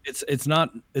 So it's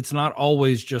not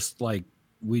always just like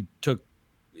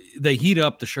they heat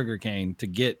up the sugar cane to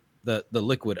get the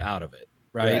liquid out of it,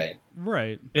 right?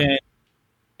 Right.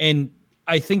 And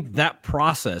I think that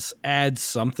process adds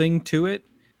something to it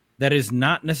that is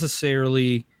not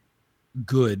necessarily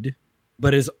good,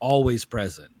 but is always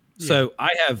present. Yeah. So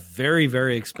I have very,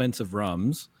 very expensive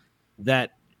rums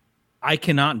that I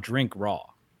cannot drink raw.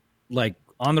 Like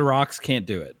on the rocks, can't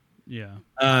do it. Yeah.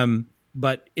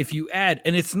 But if you add,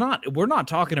 and we're not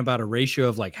talking about a ratio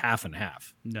of like half and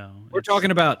half. No. We're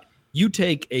talking about you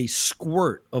take a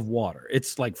squirt of water.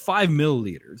 It's like 5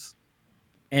 milliliters.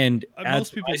 And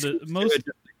most people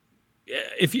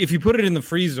if you put it in the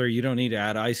freezer, you don't need to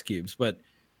add ice cubes, but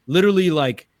literally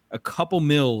like a couple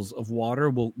mils of water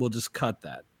will just cut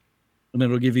that. And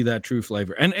it'll give you that true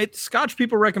flavor. And Scotch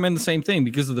people recommend the same thing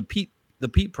because of the peat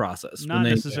process. Not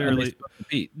necessarily.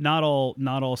 Peat. Not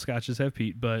all scotches have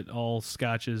peat, but all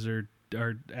scotches are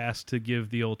asked to give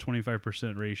the old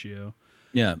 25% ratio.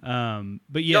 Yeah.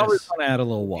 But you yes, always want to add a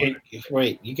little water.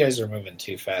 Wait, you guys are moving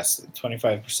too fast.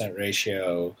 25%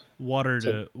 ratio. Water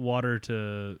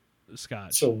to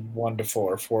scotch. So 1 to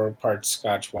 4 parts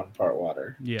scotch, 1 part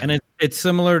water. Yeah. And it's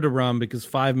similar to rum because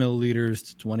 5 milliliters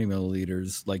to 20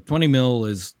 milliliters. Like 20 mil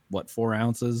is what, 4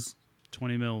 ounces?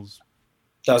 20 mils.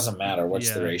 Doesn't matter.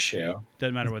 What's the ratio?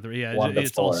 Doesn't matter whether. Yeah, 1 to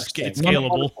it's 4. all it's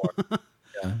scalable.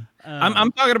 Yeah.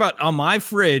 I'm talking about on my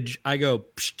fridge. I go,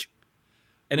 psh,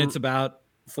 and it's about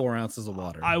 4 ounces of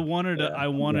water. I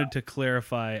wanted to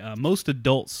clarify. Most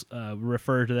adults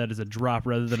refer to that as a drop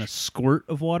rather than a squirt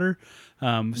of water.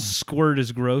 Squirt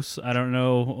is gross. I don't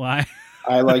know why.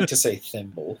 I like to say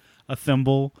thimble. A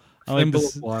thimble. Thimble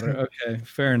of water. Okay,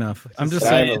 fair enough. I'm just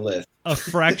But I have saying a list. A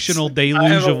fractional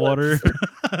deluge of water.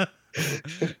 that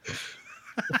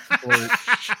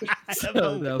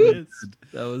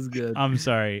was good. I'm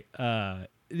sorry. But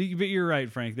you're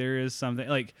right, Frank. There is something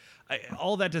like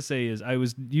all that to say is I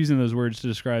was using those words to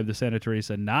describe the Santa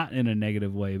Teresa not in a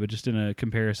negative way, but just in a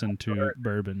comparison to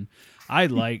bourbon. I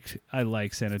like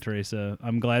Santa Teresa.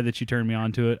 I'm glad that you turned me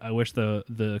on to it. I wish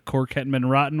the cork hadn't been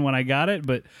rotten when I got it,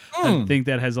 but I think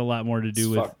that has a lot more to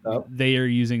do It's with fucked up. they are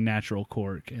using natural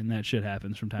cork, and that shit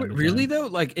happens from time to time. Really though?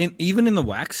 Like even in the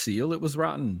wax seal, it was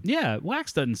rotten. Yeah,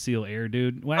 wax doesn't seal air,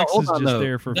 dude. Wax hold is on, just though.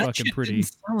 there for That fucking shit pretty.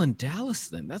 didn't sell in Dallas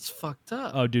then. That's fucked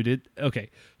up. Oh, dude, okay.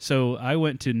 So I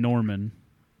went to Norman,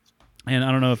 and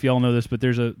I don't know if y'all know this, but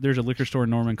there's a liquor store in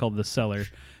Norman called The Cellar,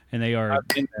 and they are I've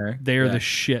been there. they are Yeah. the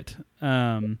shit.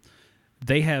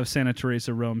 They have Santa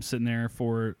Teresa rum sitting there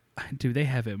for, dude, they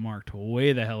have it marked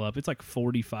way the hell up. It's like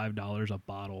 $45 a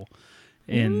bottle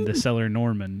in The Cellar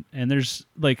Norman, and there's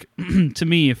like, to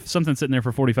me, if something's sitting there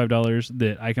for $45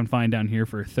 that I can find down here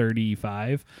for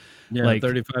 35, Yeah, like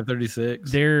 35,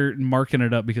 36. they're marking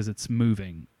it up because it's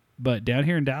moving. But down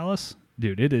here in Dallas,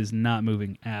 dude, it is not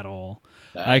moving at all.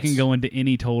 I can Nice. go into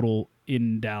any total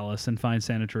in Dallas and find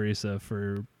Santa Teresa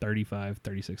for $35,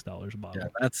 $36 a bottle.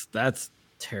 Yeah, that's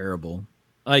terrible.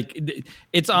 Like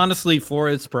it's honestly for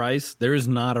its price, there is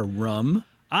not a rum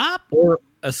or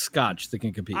a scotch that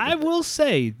can compete. I with it. will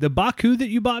say the Baku that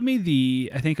you bought me,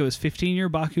 I think it was 15-year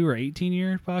Baku or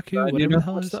 18-year Baku, Do you whatever know the how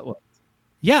hell much is. that was?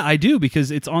 Yeah, I do, because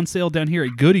it's on sale down here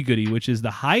at Goody Goody, which is the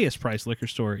highest priced liquor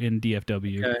store in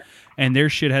DFW. Okay. And their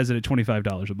shit has it at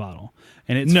 $25 a bottle.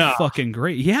 And it's No. fucking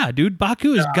great. Yeah, dude,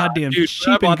 Baku is goddamn Dude, when I cheap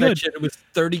and bought that good. shit, it was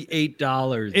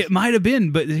 $38. It might have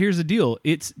been, but here's the deal.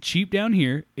 It's cheap down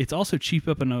here. It's also cheap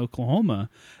up in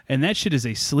Oklahoma. And that shit is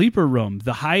a sleeper rum.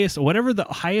 The highest, whatever the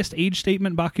highest age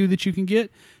statement Baku that you can get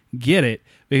it,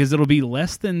 because it'll be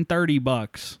less than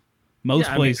 $30 most Yeah,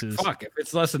 I mean, places. fuck, if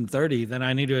it's less than 30, then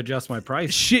I need to adjust my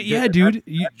price. Shit, yeah, dude.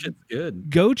 That shit's good.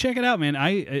 Go check it out, man.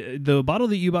 The bottle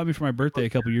that you bought me for my birthday a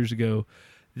couple years ago,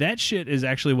 that shit is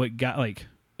actually what got like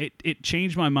it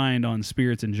changed my mind on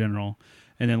spirits in general.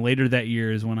 And then later that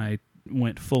year is when I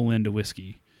went full into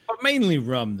whiskey. But mainly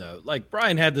rum, though. Like,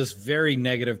 Brian had this very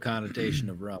negative connotation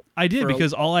of rum. I did, For a-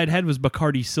 because all I'd had was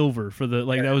Bacardi Silver for the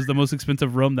that was the most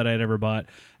expensive rum that I'd ever bought,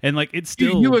 and like it's You,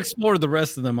 still you explored the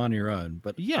rest of them on your own,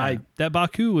 but yeah. That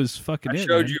Baku was fucking I it.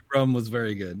 showed man. you rum was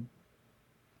very good.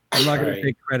 I'm not going Alright. to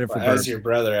take credit for Well, as bourbon your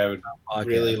brother, I would podcast.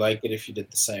 really like it if you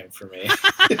did the same for me.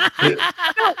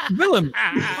 Willem,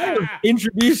 I have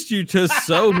introduced you to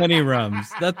so many rums.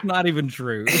 That's not even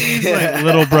true. Like,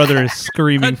 little brother is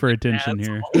screaming for attention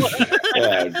here.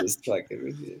 Yeah, I'm just fucking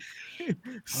with you.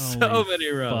 So Holy many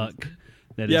rums. Fuck.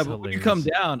 That is Yeah, but when you come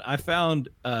hilarious. down, I found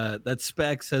that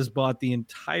Specs has bought the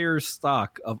entire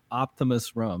stock of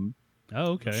Optimus rum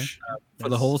Oh, okay. for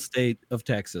the whole state of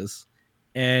Texas.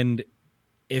 And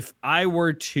if I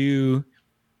were to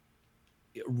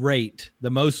rate the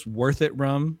most worth it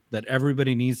rum that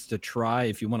everybody needs to try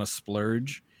if you want to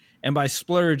splurge, and by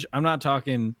splurge, I'm not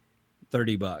talking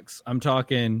 $30. I'm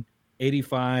talking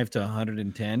 85 to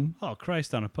 110. Oh,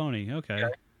 Christ on a pony. Okay.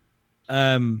 If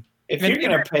And you're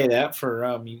gonna pay that for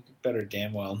rum, you better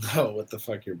damn well know what the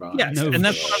fuck you're buying. Yes, No and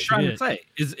that's what I'm trying to shit. say.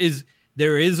 Is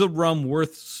there is a rum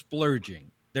worth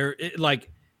splurging? It's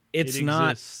It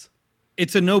not. exists.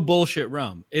 It's a no bullshit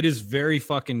rum. It is very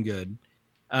fucking good.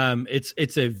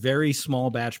 It's a very small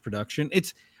batch production.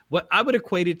 It's what I would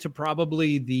equate it to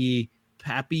probably the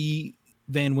Pappy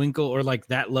Van Winkle or like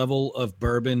that level of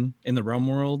bourbon in the rum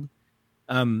world.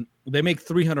 They make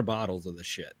 300 bottles of the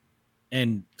shit,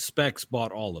 and Specs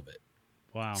bought all of it.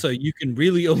 Wow. So you can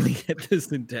really only get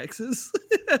this in Texas.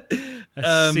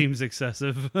 That seems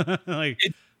excessive. Like,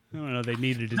 I don't know. They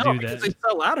needed to No, do because that. they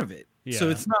sell out of it. So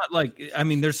Yeah. it's not like, I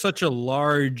mean, there's such a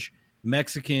large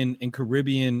Mexican and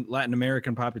Caribbean, Latin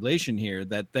American population here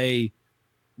that they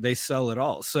sell it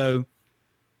all. So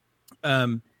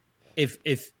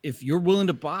if you're willing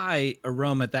to buy a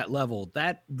rum at that level,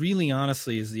 that really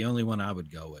honestly is the only one I would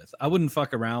go with. I wouldn't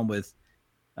fuck around with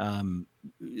some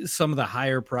of the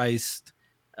higher priced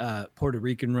Puerto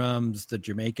Rican rums, the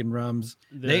Jamaican rums.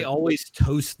 They always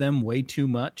toast them way too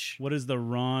much. What is the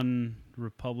Ron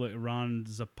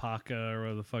Zapata or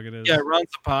whatever the fuck it is? Yeah, Ron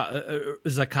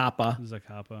Zacapa.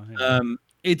 Zacapa.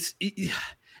 Yeah.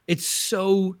 It's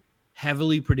so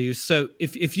heavily produced. So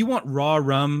if you want raw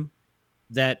rum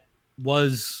that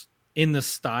was in the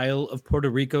style of Puerto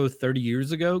Rico 30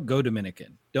 years ago, go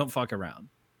Dominican. Don't fuck around.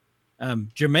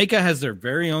 Jamaica has their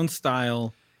very own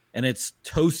style, and it's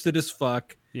toasted as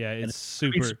fuck. Yeah, and it's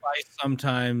sweet super. spice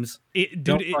sometimes. It,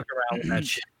 Don't dude, fuck around with that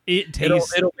shit. it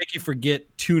tastes. It'll make you forget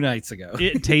 2 nights ago.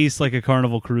 It tastes like a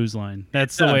Carnival Cruise Line.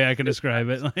 That's the Yeah. way I can describe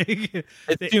it. Like,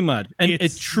 It's too much. And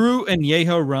it's- it's true and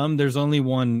Yeho rum. There's only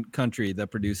one country that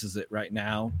produces it right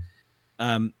now.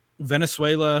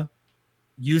 Venezuela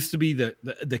used to be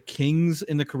the kings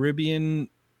in the Caribbean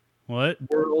What?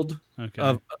 world.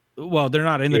 Okay. Well, they're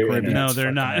not in the Your Caribbean. No, internet's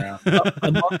they're fucking not.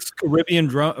 around. Amongst Caribbean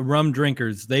rum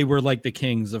drinkers, they were like the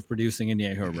kings of producing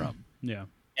añejo rum, Yeah.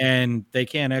 and they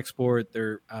can't export.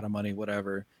 They're out of money,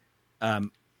 whatever.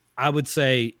 I would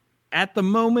say at the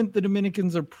moment, the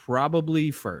Dominicans are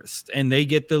probably first, and they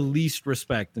get the least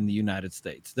respect in the United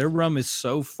States. Their rum is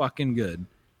so fucking good.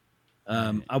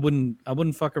 I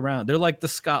wouldn't fuck around. They're like the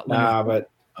Scotland. Nah, but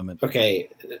of okay.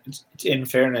 In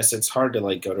fairness, it's hard to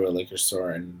like go to a liquor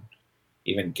store and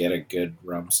even get a good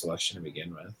rum selection to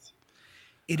begin with.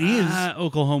 It is.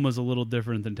 Oklahoma's a little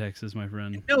different than Texas, my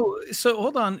friend. No, so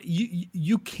hold on.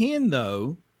 You can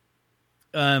though.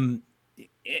 I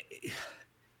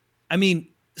mean,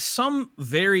 some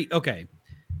very okay.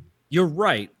 You're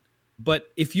right, but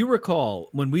if you recall,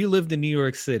 when we lived in New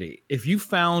York City, if you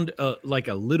found a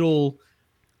little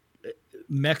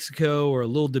Mexico or a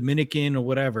little Dominican or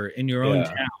whatever in your own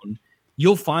town,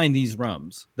 you'll find these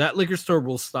rums. That liquor store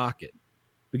will stock it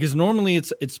because normally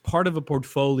it's part of a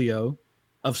portfolio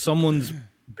of someone's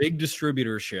big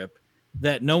distributorship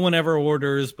that no one ever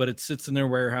orders, but it sits in their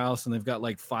warehouse and they've got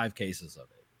like 5 cases of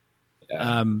it.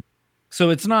 Yeah. So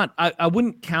it's not, I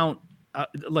wouldn't count, I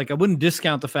wouldn't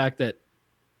discount the fact that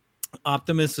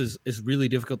Optimus is really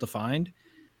difficult to find,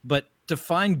 but to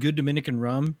find good Dominican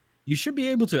rum, you should be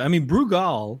able to. I mean,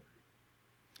 Brugal,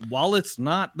 while it's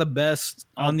not the best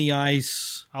on the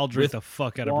ice, I'll drink with the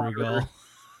fuck out of water. Brugal.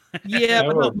 Yeah, I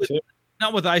but would too.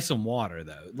 not with ice and water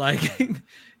though. Like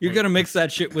you're gonna mix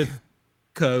that shit with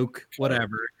Coke,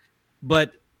 whatever.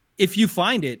 But if you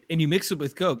find it and you mix it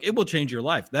with Coke, it will change your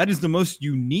life. That is the most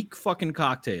unique fucking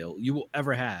cocktail you will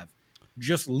ever have.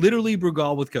 Just literally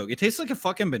Brugal with Coke. It tastes like a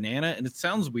fucking banana, and it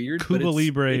sounds weird. but Cuba it's-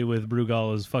 Libre with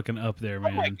Brugal is fucking up there, Oh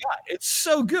my man. god, it's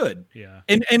so good. Yeah.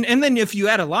 And then if you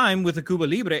add a lime with a Cuba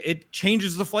Libre, it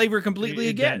changes the flavor completely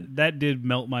again. That did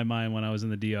melt my mind when I was in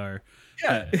the DR.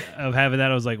 Yeah. Of having that,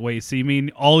 I was like, wait, so you mean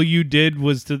all you did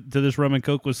was to this rum and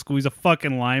Coke was squeeze a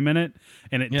fucking lime in it,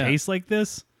 and it Yeah. tastes like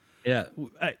this? Yeah.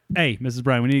 Hey, Mrs.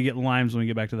 Bryan, we need to get limes when we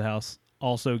get back to the house.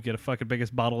 Also, get a fucking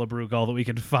biggest bottle of Brugal that we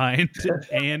can find,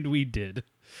 and we did.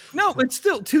 No, but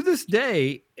still, to this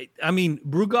day, I mean,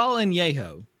 Brugal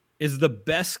Añejo is the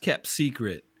best kept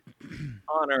secret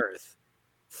on earth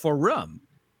for rum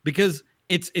because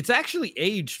it's actually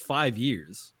aged 5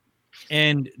 years,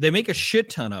 and they make a shit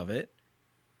ton of it.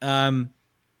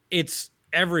 It's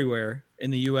everywhere in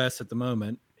the U.S. at the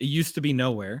moment. It used to be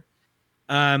nowhere,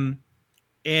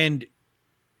 and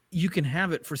you can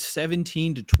have it for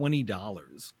 $17 to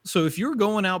 $20. So if you're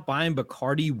going out buying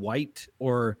Bacardi White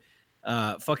or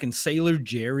fucking Sailor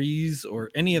Jerry's or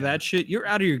any of that shit, you're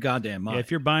out of your goddamn mind. Yeah, if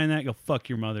you're buying that, go fuck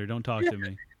your mother. Don't talk to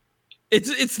me.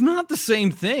 It's not the same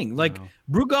thing. Like No.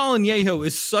 Brugal Añejo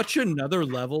is such another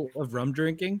level of rum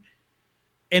drinking,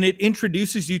 and it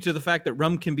introduces you to the fact that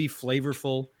rum can be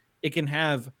flavorful. It can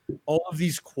have all of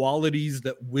these qualities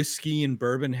that whiskey and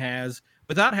bourbon has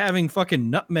without having fucking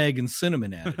nutmeg and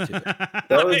cinnamon added to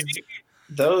it.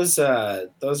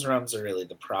 Those rums are really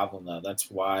the problem, though.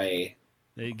 That's why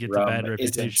They get the rum bad isn't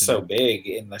reputation. so big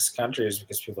in this country, is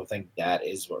because people think that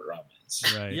is what rum is.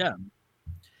 Right. Yeah.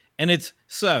 And it's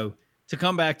so to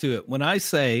come back to it, when I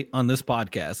say on this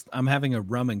podcast, I'm having a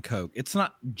rum and Coke, it's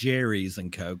not Jerry's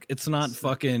and Coke. It's not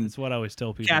fucking That's what I always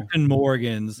tell people. Captain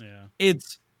Morgan's. Yeah.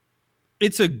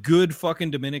 It's a good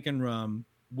fucking Dominican rum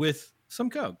with some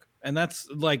Coke. And that's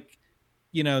like,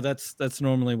 that's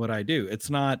normally what I do.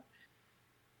 It's not,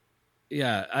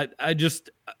 I just,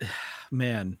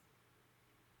 man.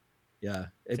 Yeah.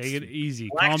 It's Take it easy.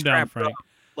 Black Calm down, Strap Frank. rum.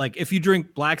 Like if you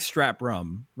drink Blackstrap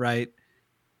rum, right?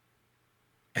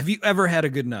 Have you ever had a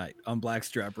good night on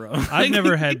Blackstrap rum? I've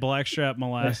never had blackstrap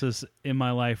molasses in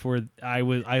my life where I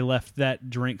left that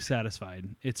drink satisfied.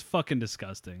 It's fucking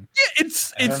disgusting.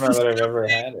 It's I don't know that I've ever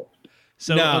had it.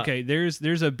 So No. okay,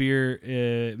 there's a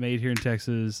beer made here in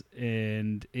Texas,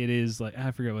 and it is like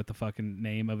I forget what the fucking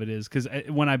name of it is because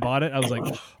when I bought it, I was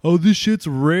like, "Oh, this shit's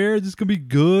rare. This is gonna be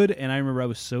good." And I remember I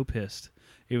was so pissed.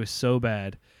 It was so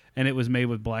bad, and it was made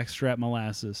with blackstrap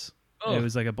molasses. Oh. It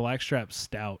was like a blackstrap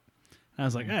stout. And I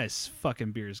was like, "This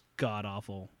fucking beer is god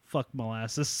awful. Fuck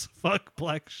molasses. Fuck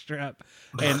blackstrap."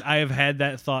 And I have had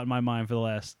that thought in my mind for the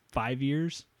last 5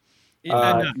 years. You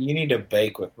need to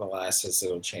bake with molasses;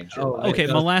 it'll change your Oh, life. Okay,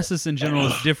 does. molasses in general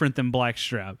is different than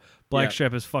blackstrap.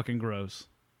 Blackstrap is fucking gross.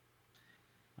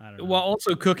 I don't know. Well,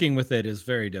 also cooking with it is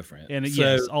very different. and So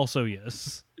yes, also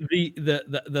yes.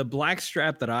 the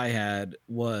Blackstrap that I had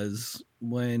was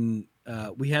when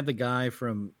we had the guy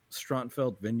from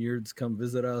Strauntfeld Vineyards come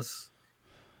visit us.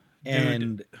 Dude.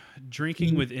 And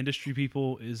Drinking with industry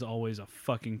people is always a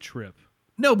fucking trip.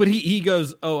 No, but he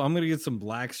goes, "Oh, I'm gonna get some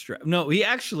blackstrap." No, he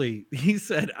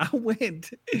said, I went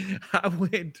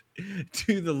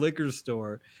to the liquor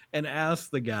store and asked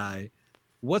the guy,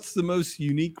 "What's the most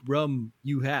unique rum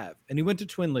you have?" And he went to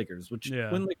Twin Liquors, which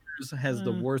Twin Liquors has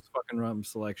the worst fucking rum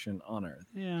selection on earth.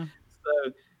 Yeah.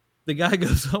 So the guy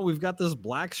goes, "Oh, we've got this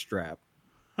blackstrap."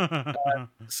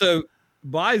 So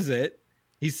buys it.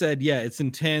 He said, "Yeah, it's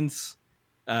intense."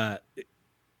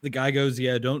 The guy goes,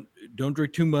 "Yeah, don't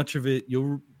drink too much of it.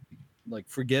 You'll like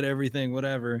forget everything,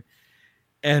 whatever."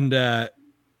 And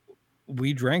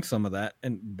we drank some of that,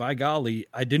 and by golly,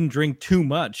 I didn't drink too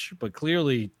much, but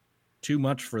clearly too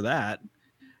much for that.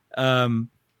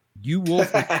 You will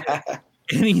forget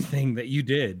anything that you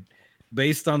did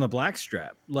based on the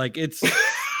blackstrap. Like it's.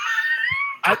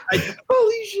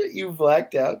 Holy shit, you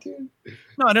blacked out, dude.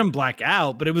 No, I didn't black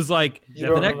out, but it was like You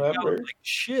don't the next day I was remember? like,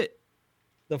 shit.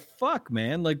 The fuck,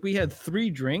 man? Like we had 3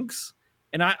 drinks,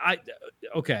 and I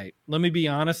okay. Let me be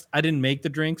honest. I didn't make the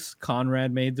drinks.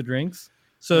 Conrad made the drinks.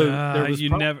 So there was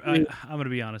I'm gonna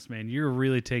be honest, man. You're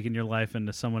really taking your life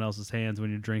into someone else's hands when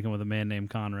you're drinking with a man named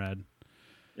Conrad.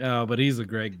 Oh, but he's a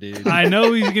great dude. I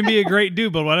know he's gonna be a great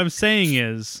dude, but what I'm saying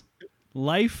is,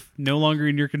 life no longer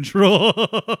in your control.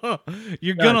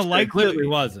 You're gonna like it clearly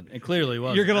wasn't. It clearly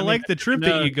wasn't. You're gonna like the trip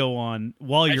that you go on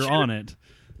while you're on it.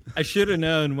 I should have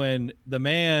known when the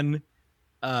man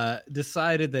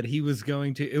decided that he was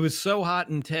going to. It was so hot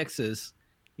in Texas,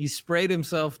 he sprayed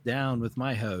himself down with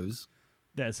my hose.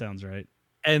 That sounds right.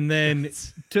 And then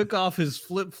took off his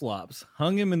flip-flops,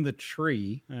 hung him in the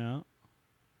tree, Yeah.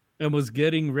 and was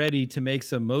getting ready to make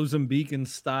some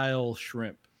Mozambican-style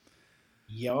shrimp.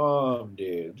 Yum,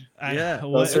 dude.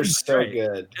 Those are so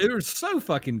good. They were so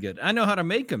fucking good. I know how to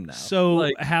make them now.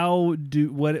 So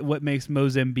what makes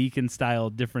Mozambican style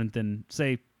different than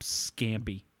say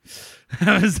scampi?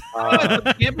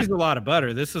 Scampi's a lot of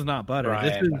butter. This is not butter.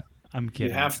 Brian, I'm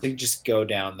kidding. You have to just go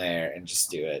down there and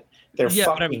just do it. They're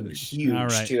fucking huge, all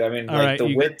right. too. I mean, All like right,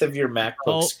 the width of your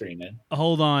MacBook screen.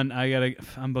 Hold on,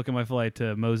 I'm booking my flight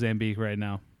to Mozambique right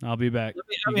now. I'll be back.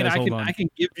 I can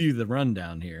give you the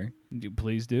rundown here.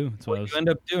 Please do. That's what you end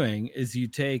up doing is you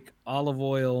take olive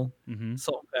oil,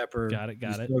 salt, pepper. Got it.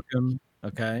 Cook them,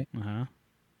 okay.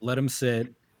 Let them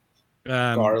sit.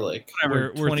 Garlic.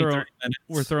 Whatever,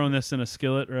 we're throwing this in a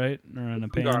skillet, right, or in a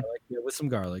pan. Garlic, with some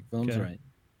garlic. Film's right.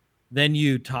 Then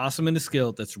you toss them in a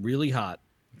skillet that's really hot.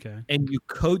 Okay. And you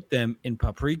coat them in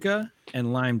paprika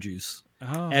and lime juice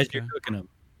as you're cooking them.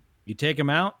 You take them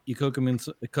out, you coat them in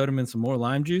some more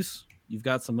lime juice. You've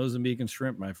got some Mozambican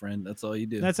shrimp, my friend. That's all you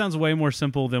do. That sounds way more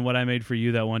simple than what I made for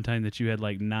you that one time that you had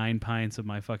like 9 pints of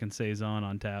my fucking Saison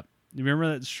on tap. You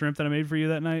remember that shrimp that I made for you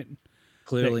that night?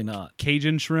 Clearly not.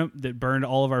 Cajun shrimp that burned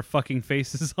all of our fucking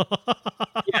faces off.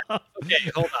 Yeah.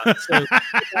 Okay, hold on. So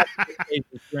Cajun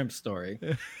shrimp story.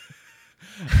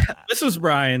 This was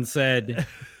Brian said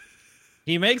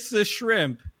he makes this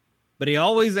shrimp, but he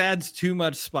always adds too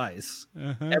much spice.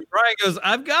 And Brian goes,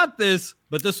 "I've got this,"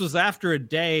 but this was after a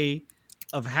day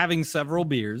of having several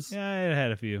beers. Yeah, I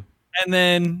had a few. And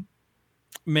then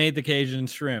made the Cajun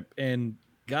shrimp. And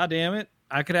goddamn it,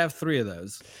 I could have 3 of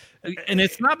those. And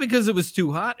it's not because it was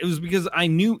too hot. It was because I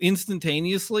knew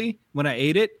instantaneously when I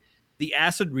ate it, the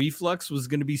acid reflux was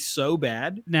going to be so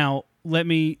bad. Now, let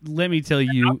me tell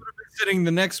you. I would have been sitting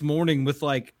the next morning with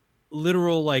like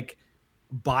literal like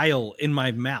bile in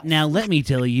my mouth. Now, let me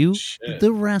tell you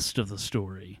the rest of the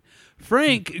story.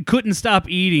 Frank couldn't stop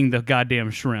eating the goddamn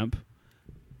shrimp.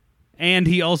 And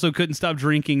he also couldn't stop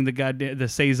drinking the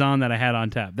Saison that I had on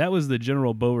tap. That was the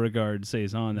General Beauregard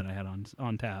Saison that I had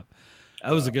on tap.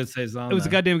 That was a good Saison. It was a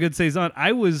goddamn good Saison.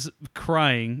 I was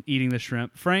crying eating the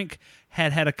shrimp. Frank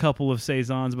had a couple of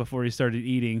Saisons before he started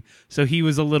eating, so he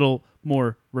was a little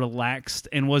more relaxed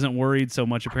and wasn't worried so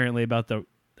much apparently about the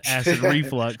acid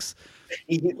reflux.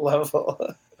 Heat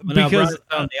level. Because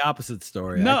on the opposite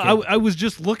story. No, I was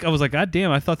just I was like, God damn,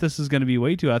 I thought this was going to be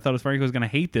way too. I thought Frank was going to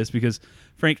hate this because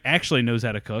Frank actually knows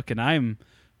how to cook, and I'm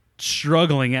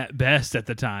struggling at best at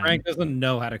the time. Frank doesn't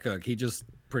know how to cook. He just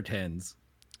pretends.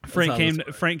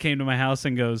 Frank came to my house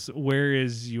and goes, "Where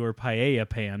is your paella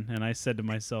pan?" And I said to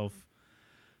myself,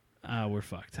 "We're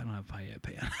fucked. I don't have a paella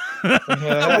pan."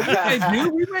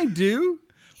 We might do.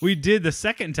 We did the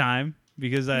second time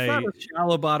because it's not a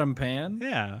shallow bottom pan.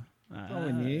 Yeah. That's all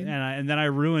we need. And then I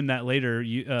ruined that later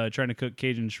trying to cook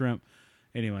Cajun shrimp.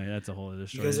 Anyway, that's a whole other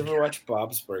story. You guys ever watch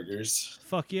Bob's Burgers?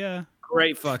 Fuck yeah.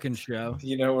 Great fucking show.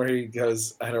 You know where he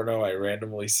goes, I don't know, I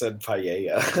randomly said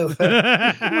paella.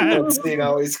 That scene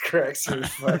always cracks me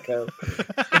fuck up.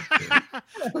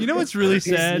 You know what's really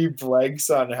sad? He blanks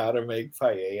on how to make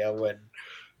paella when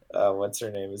what's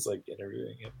her name is like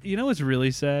interviewing him. You know what's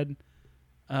really sad?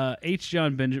 H.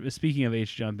 John Benjamin. Speaking of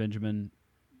H. John Benjamin,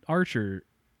 Archer,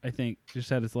 I think, just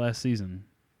had its last season.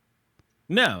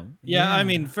 No. Yeah, I Yeah.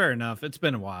 mean, fair enough. It's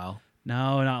been a while.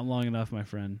 No, not long enough, my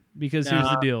friend. Because here's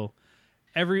the deal: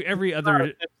 every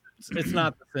other It's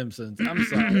not The Simpsons. I'm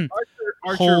sorry.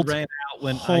 Archer Hold. ran out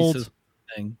when Hold. ISIS was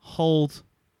a thing. hold.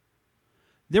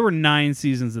 There were 9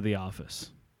 seasons of The Office.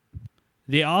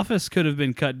 The Office could have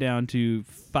been cut down to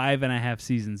 5.5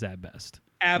 seasons at best.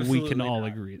 Absolutely we can all not.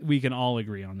 agree. We can all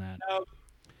agree on that. No.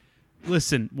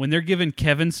 Listen, when they're giving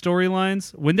Kevin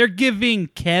storylines,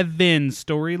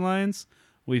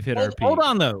 we've hit our peak. Hold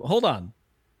on, though. Hold on.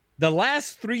 The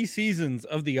last 3 seasons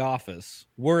of The Office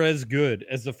were as good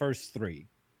as the first 3.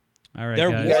 All right,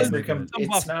 There guys. You guys was- become, some it's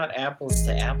buffer. not apples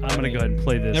to apples. I'm gonna go ahead and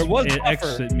play this There was buffer.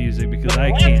 exit music because The I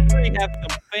last can't. 3 have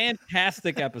some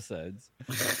fantastic episodes.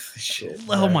 Shit.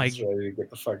 Oh my Brian's ready to get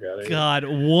the fuck out of here. God,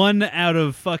 1 out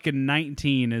of fucking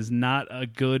 19 is not a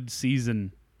good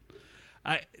season.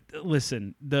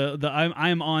 Listen.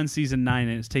 I'm on season 9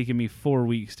 and it's taken me 4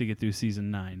 weeks to get through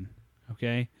season 9.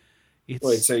 Okay,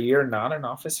 Wait, so you're not an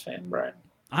Office fan, Brian?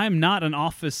 I'm not an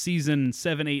Office season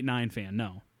 7, 8, 9 fan.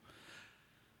 No.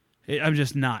 I'm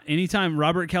just not. Anytime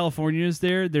Robert California is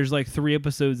there, there's like 3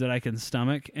 episodes that I can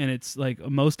stomach, and it's like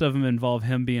most of them involve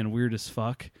him being weird as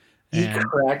fuck. He And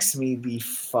cracks me the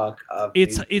fuck up.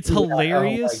 It's dude. it's Yeah,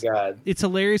 hilarious. Oh my god. It's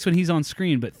hilarious when he's on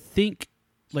screen, but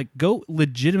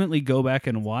legitimately go back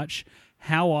and watch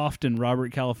how often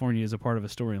Robert California is a part of a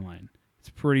storyline. It's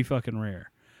pretty fucking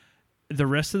rare. The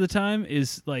rest of the time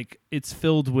is like it's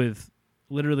filled with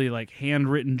literally like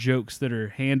handwritten jokes that are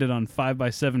handed on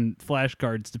 5x7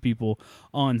 flashcards to people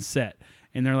on set.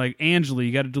 And they're like, Angela,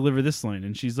 you got to deliver this line.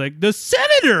 And she's like, the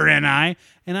senator and I.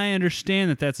 And I understand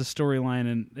that that's a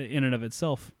storyline in and of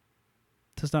itself.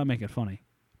 Does not make it funny.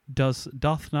 Doth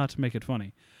not make it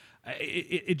funny.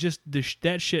 It just,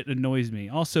 that shit annoys me.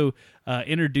 Also,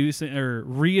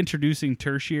 reintroducing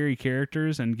tertiary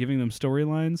characters and giving them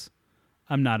storylines.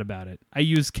 I'm not about it. I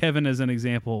use Kevin as an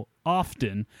example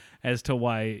often as to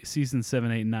why season 7,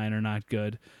 8, and 9 are not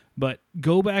good. But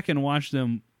go back and watch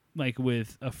them like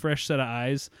with a fresh set of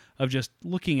eyes of just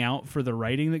looking out for the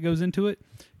writing that goes into it.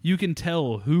 You can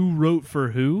tell who wrote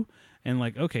for who, and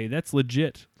like, okay, that's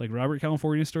legit. Like Robert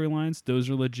California storylines, those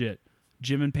are legit.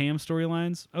 Jim and Pam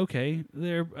storylines, okay,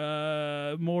 they're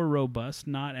more robust,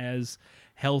 not as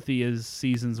healthy as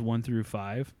seasons 1 through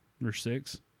 5 or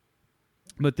 6.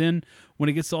 But then when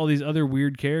it gets to all these other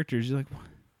weird characters, you're like,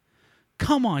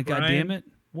 come on, Brian? goddammit.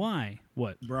 Why?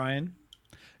 What? Brian,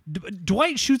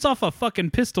 Dwight shoots off a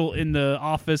fucking pistol in the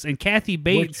office and Kathy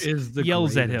Bates Which is the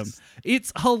yells at him. greatest.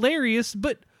 It's hilarious,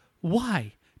 but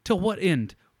why? To what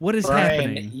end? What is Brian,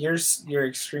 happening? you're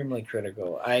extremely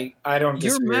critical. I don't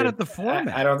You're disagree. mad with- at the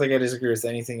format. I don't think I disagree with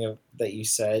anything that you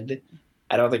said.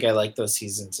 I don't think I like those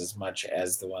seasons as much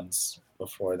as the ones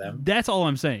before them. That's all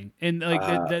I'm saying. And like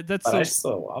that's But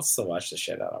so, I'll still watch the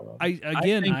shit out of them.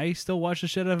 I still watch the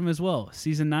shit out of him as well.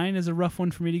 Season 9 is a rough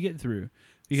one for me to get through.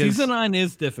 Because season 9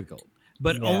 is difficult,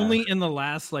 but Yeah. only in the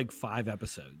last like 5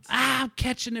 episodes. I'm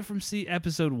catching it from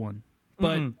episode 1.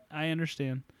 But Mm-mm. I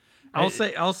understand. I'll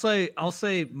say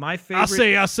my favorite.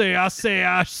 I say, I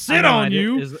sit I know, on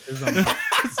you. is on-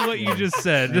 That's what you just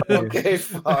said. Okay,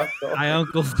 fuck. my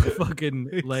uncle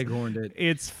fucking leghorned it.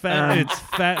 It's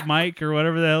Fat Mike or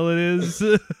whatever the hell it is.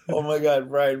 Oh my god,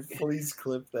 Brian, please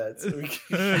clip that. So we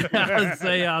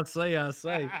can... I'll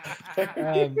say.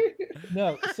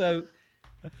 No, so.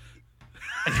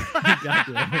 God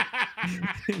damn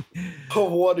it.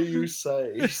 What do you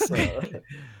say, sir?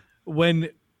 when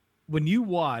you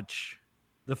watch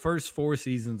the first 4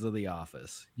 seasons of The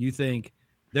Office, you think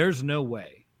there's no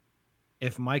way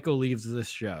if Michael leaves this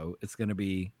show, it's going to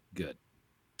be good.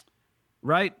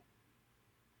 Right?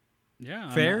 Yeah,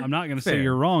 Fair? I'm not going to say Fair.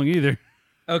 you're wrong either.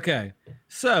 Okay.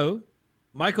 So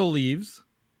Michael leaves,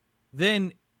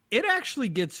 then it actually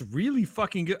gets really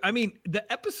fucking good. I mean, the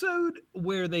episode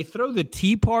where they throw the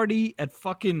tea party at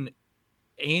fucking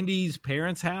Andy's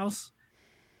parents' house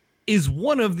is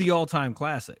one of the all-time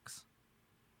classics.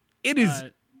 It is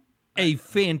a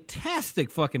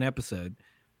fantastic fucking episode.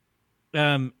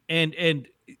 And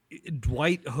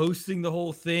Dwight hosting the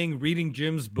whole thing, reading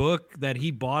Jim's book that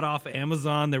he bought off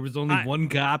Amazon. There was only one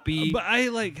copy. But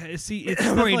I see it's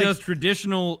Where stuff he like does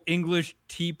traditional English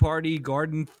tea party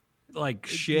garden like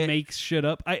shit. makes shit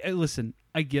up. I listen.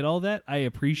 I get all that. I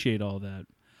appreciate all that.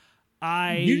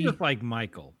 You just like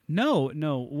Michael. No.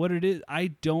 What it is, I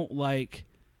don't like.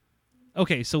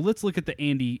 Okay, so let's look at the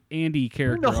Andy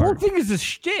character. The whole arc. thing is a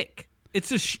shtick.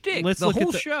 It's a shtick. Let's the look at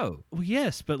whole the- show. Well,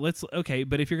 yes, but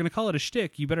but if you're going to call it a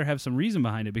shtick, you better have some reason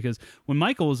behind it, because when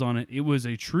Michael was on it, it was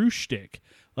a true shtick.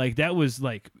 Like, that was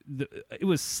like it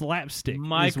was slapstick. is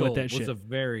Michael what that was shit. a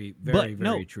very, But,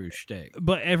 no. very true shtick.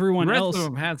 But everyone The rest else of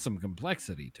them had some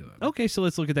complexity to him. Okay, so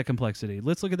let's look at that complexity.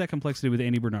 Let's look at that complexity with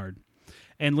Andy Bernard.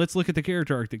 And let's look at the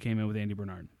character arc that came in with Andy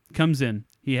Bernard. Comes in.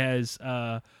 He has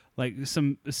like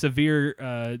some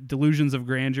severe delusions of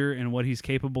grandeur and what he's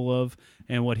capable of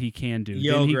and what he can do.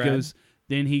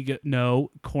 Then he goes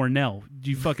no, Cornell.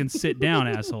 You fucking sit down,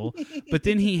 asshole. But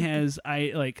then he has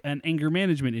an anger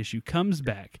management issue. Comes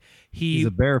back. He's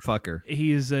a bear fucker.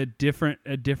 He is a different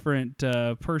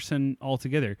person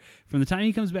altogether. From the time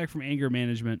he comes back from anger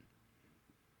management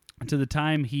to the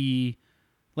time he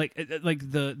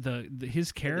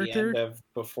his character the end of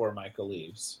before Michael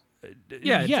leaves.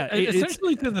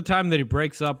 Essentially to the time that he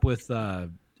breaks up with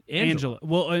Angela.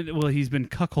 Well, he's been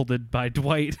cuckolded by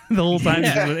Dwight the whole time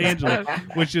he's with Angela,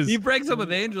 which is he breaks up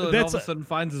with Angela and all of a sudden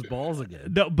finds his balls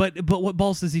again. No, but what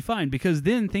balls does he find? Because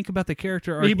then think about the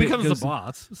character arc. He becomes the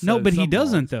boss. No, but he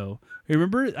doesn't though.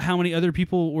 Remember how many other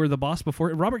people were the boss before?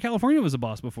 Robert California was the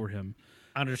boss before him.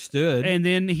 Understood. And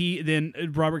then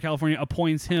Robert California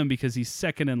appoints him because he's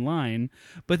second in line.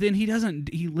 But then he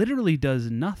doesn't. He literally does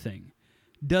nothing.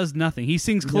 He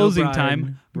sings closing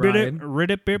time. Brian.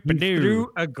 He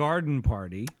threw a garden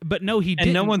party. But no, he didn't.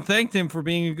 And no one thanked him for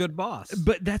being a good boss.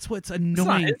 But that's what's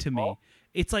annoying to me.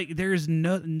 It's like there's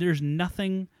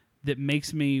nothing that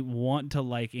makes me want to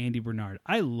like Andy Bernard.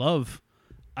 I love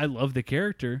the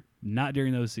character. Not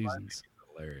during those seasons.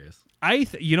 Hilarious.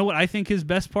 You know what I think his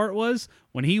best part was?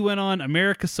 When he went on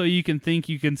America So You Can Think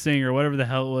You Can Sing, or whatever the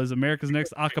hell it was, America's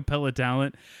Next Acapella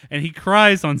Talent, and he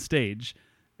cries on stage.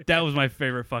 That was my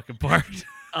favorite fucking part.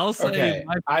 I'll say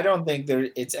I don't think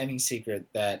it's any secret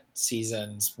that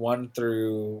seasons 1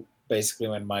 through basically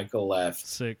when Michael left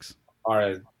 6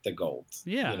 are the gold.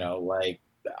 Yeah. You know, like,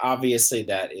 obviously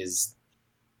that is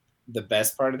the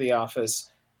best part of The Office.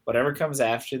 Whatever comes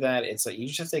after that, it's like you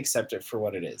just have to accept it for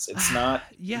what it is. It's not.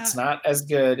 It's not as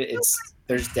good.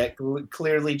 There's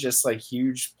clearly just like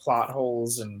huge plot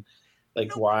holes and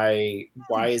like why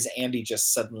is Andy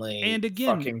just suddenly and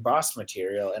again, fucking boss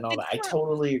material and all that. I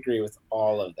totally agree with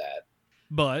all of that.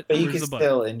 But you can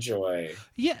still enjoy.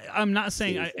 Yeah, I'm not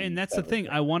saying, and that's the thing.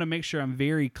 I want to make sure I'm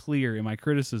very clear in my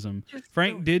criticism.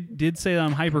 Frank did say that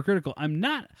I'm hypercritical. I'm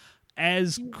not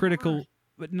as critical,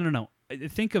 but no.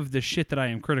 Think of the shit that I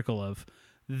am critical of.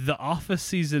 The Office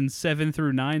season 7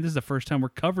 through 9. This is the first time we're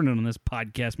covering it on this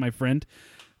podcast, my friend.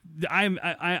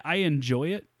 I enjoy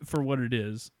it for what it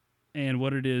is, and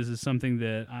what it is something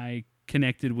that I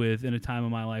connected with in a time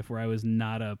of my life where I was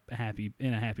not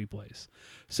in a happy place.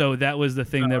 So that was the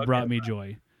thing that brought me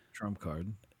joy. Trump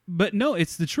card. But no,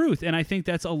 it's the truth, and I think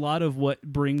that's a lot of what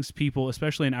brings people,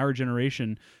 especially in our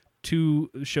generation, to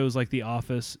shows like The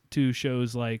Office, to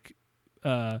shows like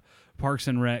Parks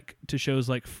and Rec, to shows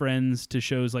like Friends, to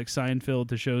shows like Seinfeld,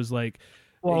 to shows like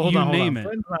hold on. it.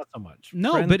 Friends, not so much.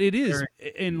 No, Friends, but it is,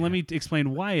 and let me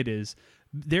explain why it is.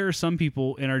 There are some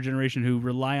people in our generation who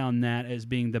rely on that as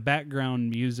being the background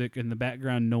music and the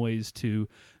background noise to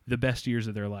the best years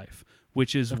of their life,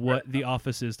 which is what The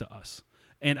Office is to us.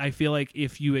 And I feel like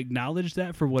if you acknowledge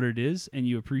that for what it is and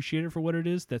you appreciate it for what it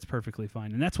is, that's perfectly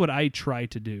fine. And that's what I try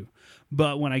to do.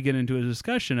 But when I get into a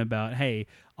discussion about, hey,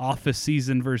 Office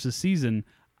season versus season,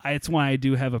 it's why I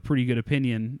do have a pretty good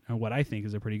opinion, or what I think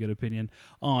is a pretty good opinion,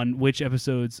 on which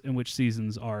episodes and which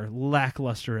seasons are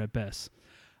lackluster at best.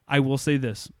 I will say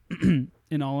this,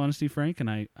 in all honesty, Frank, and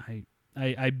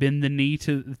I bend the knee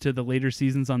to the later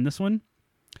seasons on this one.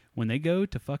 When they go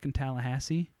to fucking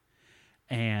Tallahassee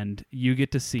and you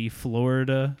get to see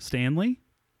Florida Stanley,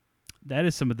 that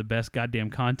is some of the best goddamn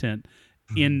content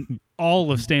in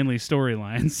all of Stanley's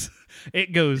storylines.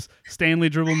 It goes Stanley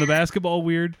dribbling the basketball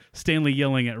weird, Stanley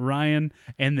yelling at Ryan,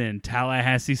 and then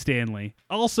Tallahassee Stanley.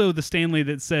 Also the Stanley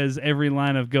that says every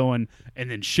line of going,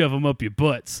 and then shove them up your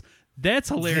butts. That's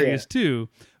hilarious too.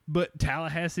 But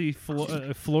Tallahassee,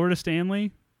 Florida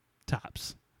Stanley,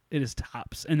 tops. It is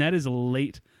tops. And that is a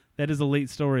late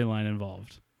storyline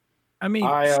involved. I mean,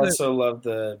 I also love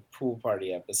the pool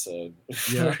party episode.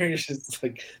 Yeah. Where it's just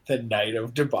like the night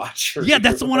of debauchery. Yeah,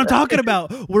 that's the one I'm talking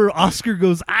about. Where Oscar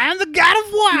goes, "I am the god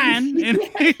of wine."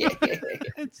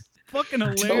 And fucking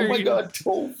hilarious. Oh my god,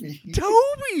 Toby.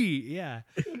 Toby, yeah.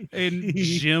 And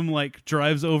Jim like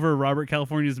drives over Robert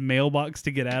California's mailbox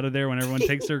to get out of there when everyone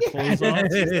takes their clothes off.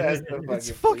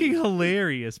 It's fucking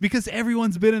hilarious because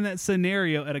everyone's been in that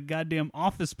scenario at a goddamn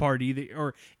office party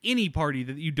or any party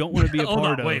that you don't want to be a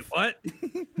part of. Wait, what?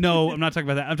 No, I'm not talking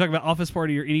about that. I'm talking about office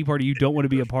party or any party you don't want to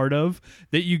be a part of.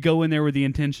 That you go in there with the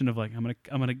intention of like, I'm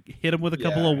gonna hit them with a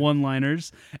couple of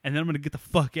one-liners, and then I'm gonna get the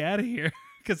fuck out of here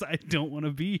because I don't want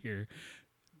to be here.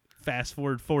 Fast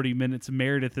forward 40 minutes,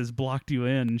 Meredith has blocked you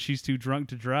in, and she's too drunk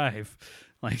to drive.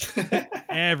 Like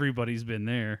everybody's been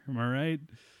there. Am I right?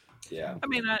 Yeah. I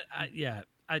mean,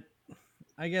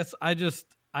 I guess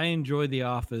I enjoy The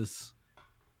Office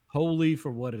wholly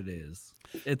for what it is.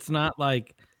 It's not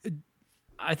like.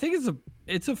 I think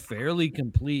it's a fairly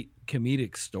complete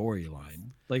comedic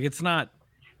storyline. Like it's not.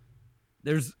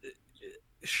 There's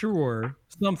sure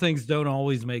some things don't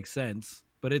always make sense,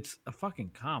 but it's a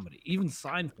fucking comedy. Even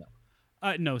Seinfeld.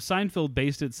 No, Seinfeld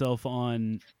based itself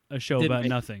on a show Didn't about make-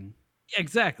 nothing.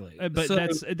 Exactly. But So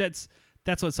that's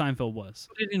what Seinfeld was.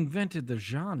 it invented the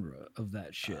genre of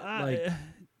that shit.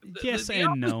 Yes The and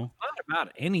Office no. is not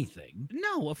about anything.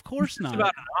 No, of course It's not.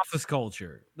 about an office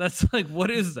culture. That's like, what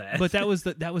is that? But that was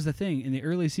the thing. In the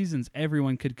early seasons,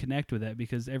 everyone could connect with that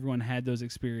because everyone had those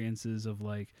experiences of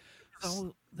like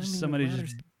somebody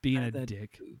just being a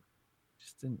dick.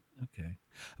 Just didn't. Okay.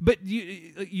 But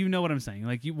you know what I'm saying.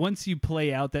 Like once you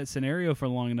play out that scenario for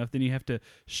long enough, then you have to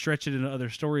stretch it into other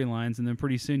storylines, and then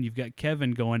pretty soon you've got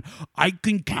Kevin going, "I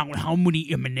can count how many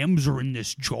M&Ms are in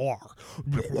this jar,"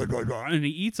 and he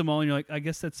eats them all, and you're like, "I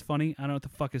guess that's funny. I don't know what the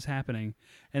fuck is happening."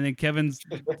 And then Kevin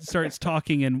starts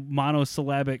talking in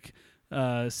monosyllabic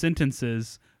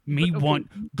sentences. Me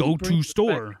want go to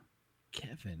store.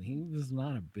 Kevin, he was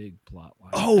not a big plot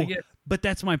line. Oh, I guess but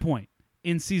that's my point.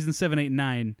 In season 7, 8,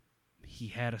 9, he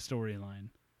had a storyline.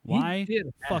 Why? did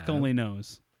Fuck have. only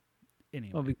knows.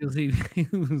 Anyway. Well, because he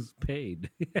was paid.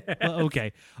 Well,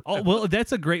 okay. Oh, well,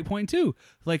 that's a great point too.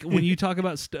 Like when you talk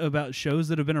about shows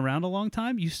that have been around a long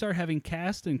time, you start having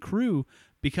cast and crew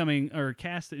becoming, or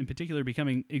cast in particular,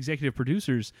 becoming executive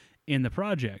producers in the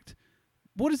project.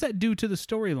 What does that do to the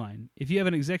storyline? If you have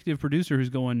an executive producer who's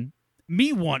going,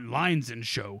 "Me want lines in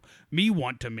show. Me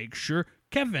want to make sure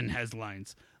Kevin has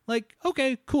lines." Like,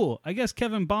 okay, cool. I guess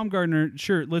Kevin Baumgartner,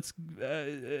 sure, let's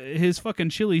his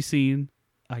fucking chili scene,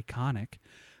 iconic.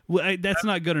 Well, that's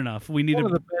not good enough. We need One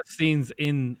of to. the best scenes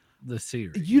in the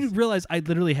series. You realize I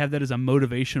literally have that as a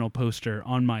motivational poster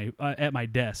on my at my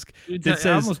desk Dude, that I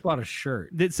says almost bought a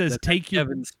shirt that says take your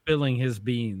Kevin spilling his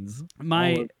beans. all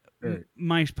my over the shirt.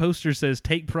 my poster says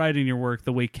take pride in your work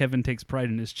the way Kevin takes pride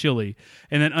in his chili,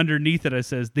 and then underneath it I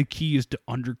says the key is to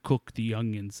undercook the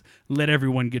onions, let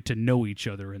everyone get to know each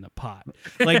other in the pot.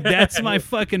 Like that's my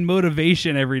fucking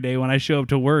motivation every day when I show up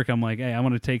to work. I'm like, hey, I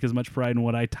want to take as much pride in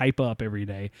what I type up every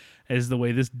day as the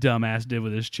way this dumbass did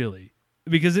with his chili,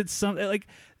 because it's something like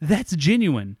that's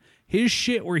genuine. His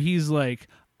shit where he's like,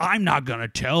 I'm not going to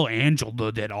tell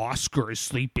Angela that Oscar is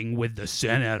sleeping with the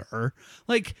senator.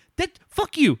 Like, that,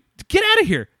 fuck you. Get out of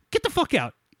here. Get the fuck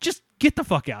out. Just get the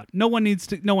fuck out. No one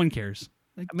cares.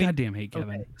 Like, I mean, goddamn hate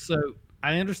Kevin. Okay, so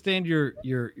I understand your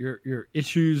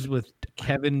issues with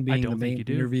Kevin being don't the think main you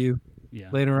do. interview Yeah.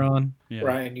 later on. Yeah.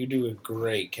 Ryan, you do a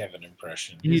great Kevin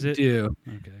impression. Is You it? do.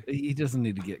 Okay. He doesn't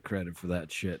need to get credit for that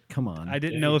shit. Come on. I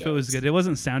didn't Yeah, know he if it was does. good. It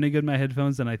wasn't sounding good in my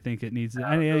headphones, and I think it needs.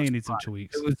 I it was need some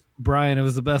tweaks. It was Brian. It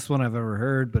was the best one I've ever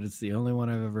heard, but it's the only one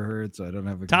I've ever heard, so I don't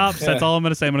have a Tops. That's all I'm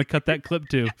going to say. I'm going to cut that clip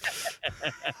too.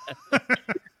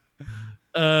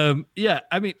 Yeah,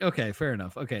 I mean, okay, fair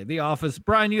enough. Okay, The Office.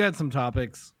 Brian, you had some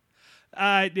topics.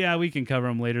 Yeah, we can cover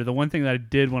them later. The one thing that I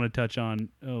did want to touch on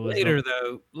was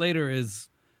Later is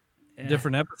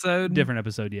different episode. different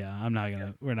episode. Yeah,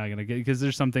 we're not gonna get, because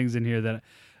there's some things in here that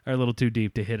are a little too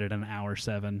deep to hit at an hour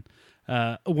 7.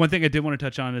 One thing I did want to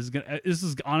touch on is this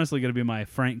is honestly gonna be my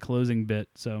Frank closing bit.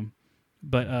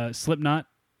 But Slipknot,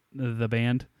 the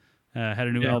band, had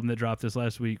a new album that dropped this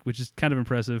last week, which is kind of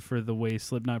impressive for the way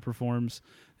Slipknot performs.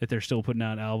 That they're still putting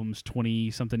out albums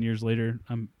 20 something years later.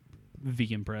 I'm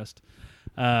impressed.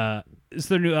 So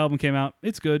their new album came out.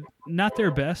 It's good, not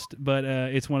their best, but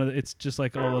it's just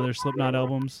like all other Slipknot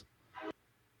albums.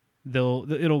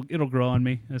 It'll grow on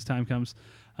me as time comes.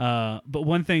 But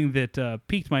one thing that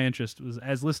piqued my interest was,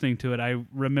 as listening to it, I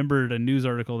remembered a news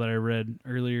article that I read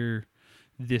earlier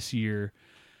this year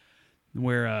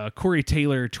where Corey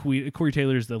Taylor Corey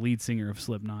Taylor is the lead singer of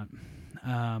Slipknot.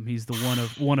 He's the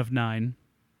one of 9.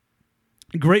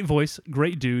 Great voice,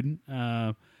 great dude.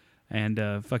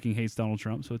 And fucking hates Donald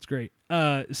Trump, so it's great.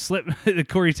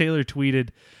 Corey Taylor tweeted,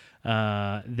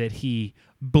 that he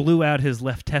blew out his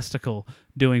left testicle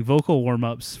doing vocal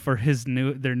warm-ups for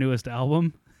their newest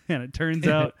album, and it turns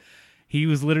out he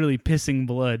was literally pissing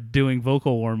blood doing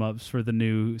vocal warm-ups for the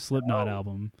new Slipknot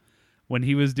album. When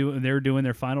they were doing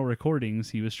their final recordings,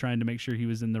 he was trying to make sure he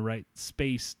was in the right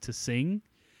space to sing,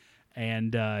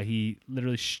 and he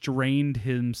literally strained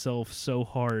himself so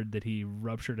hard that he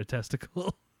ruptured a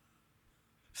testicle.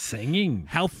 Singing.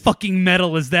 How fucking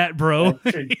metal is that, bro?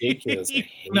 That's ridiculous. I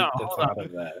hate the thought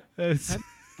of that. It's-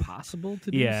 Possible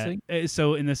to do yeah. sing?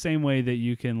 So in the same way that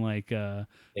you can like, They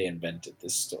invented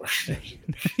this story.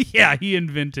 yeah, he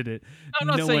invented it. I'm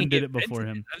not No saying one did he it before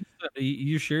him.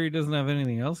 You sure he doesn't have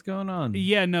anything else going on?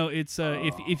 Yeah, no, it's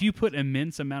if you put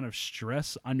immense amount of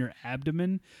stress on your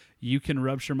abdomen, you can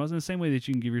rupture muscles in the same way that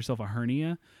you can give yourself a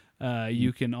hernia.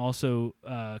 You can also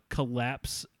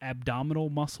collapse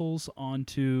abdominal muscles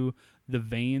onto the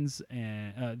veins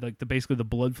and basically the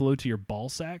blood flow to your ball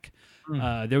sack.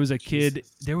 There was a kid.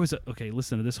 Jesus.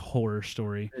 Listen to this horror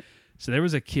story. So there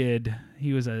was a kid.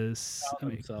 He was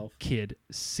Himself. kid.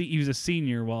 He was a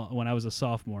senior when I was a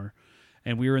sophomore,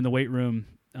 and we were in the weight room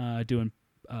doing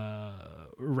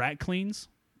rack cleans.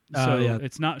 So yeah.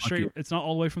 it's not straight. you. It's not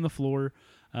all the way from the floor,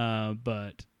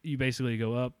 but you basically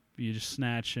go up. You just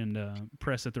snatch and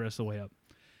press it the rest of the way up.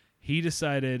 He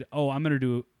decided,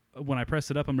 when I press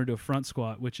it up, I'm going to do a front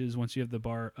squat, which is once you have the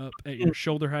bar up at your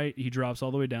shoulder height, he drops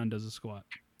all the way down, does a squat.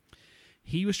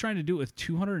 He was trying to do it with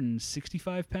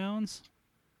 265 pounds.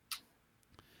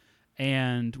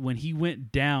 And when he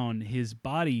went down, his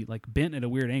body like bent at a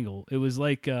weird angle. It was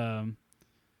like, when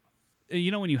you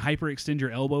hyperextend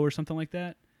your elbow or something like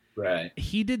that? Right.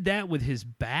 He did that with his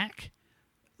back.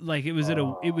 Like it was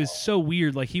it was so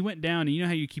weird. Like he went down, and you know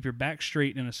how you keep your back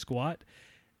straight in a squat?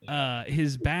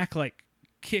 His back like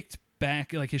kicked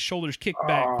back, like his shoulders kicked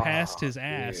back past his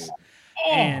ass.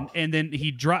 Dude. And then he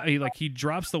drops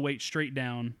the weight straight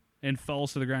down and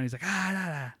falls to the ground. He's like,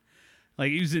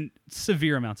 like he was in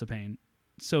severe amounts of pain.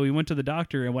 So he went to the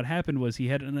doctor, and what happened was he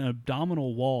had an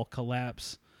abdominal wall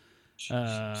collapse.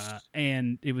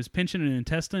 And it was pinching an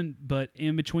intestine, but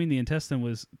in between the intestine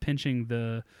was pinching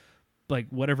the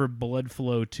whatever blood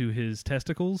flow to his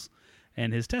testicles,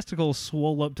 and his testicles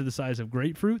swole up to the size of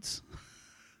grapefruits.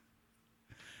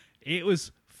 It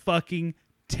was fucking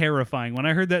terrifying. When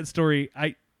I heard that story,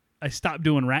 I stopped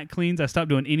doing rack cleans. I stopped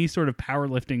doing any sort of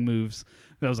powerlifting moves.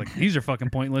 I was like, these are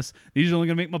fucking pointless. These are only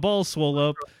gonna make my balls swell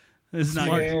up. This is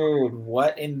not. Dude,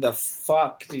 what in the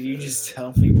fuck did you just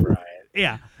tell me, Brian?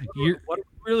 Yeah, What are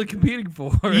we really competing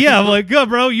for? yeah. I'm like, go,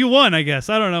 bro. You won, I guess.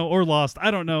 I don't know, or lost.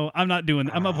 I don't know. I'm not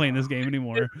playing this game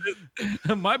anymore.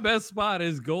 My best spot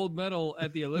is gold medal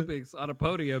at the Olympics on a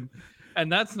podium, and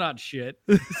that's not shit.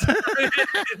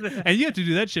 And you have to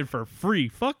do that shit for free.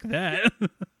 Fuck that.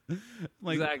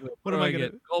 Exactly. What am I gonna?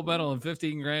 get? Gold medal and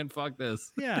 15 grand. Fuck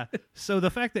this. Yeah. So the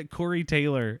fact that Corey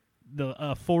Taylor,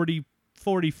 the 40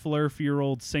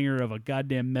 flurf-year-old singer of a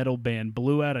goddamn metal band,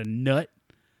 blew out a nut.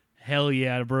 Hell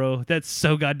yeah, bro. That's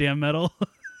so goddamn metal.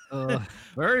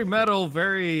 Very metal,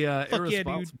 very yeah,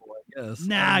 irresponsible, I guess.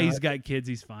 Nah, he's got kids.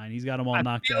 He's fine. He's got them all I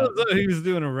knocked feel out. as though he was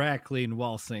doing a rack clean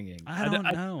while singing. I don't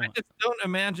know. I just don't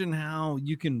imagine how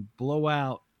you can blow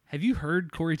out. Have you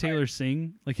heard Corey Taylor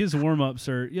sing? Like his warm-ups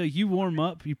are, you warm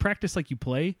up, you practice like you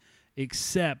play,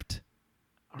 except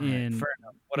in Fair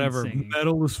enough. Whatever. singing.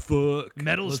 Metal as fuck.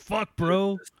 Metal as fuck,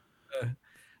 bro.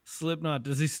 Slipknot.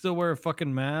 Does he still wear a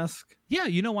fucking mask? Yeah,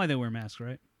 you know why they wear masks,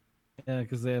 right? Yeah,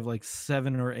 because they have like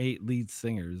 7 or 8 lead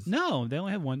singers. No, they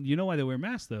only have one. You know why they wear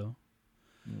masks, though?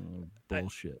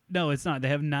 Bullshit. No, it's not. They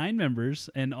have 9 members,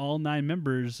 and all 9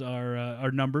 members are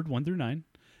numbered 1 through 9,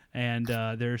 and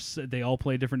they all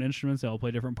play different instruments. They all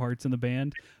play different parts in the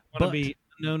band. Want to be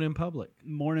known in public.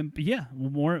 More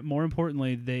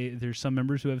importantly, there's some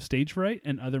members who have stage fright,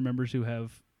 and other members who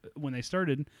have, when they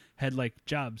started, had like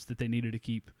jobs that they needed to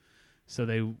keep, so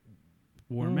they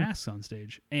wore masks on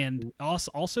stage. And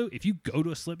also, if you go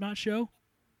to a Slipknot show,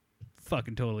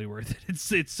 fucking totally worth it.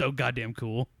 It's so goddamn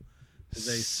cool.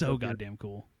 So goddamn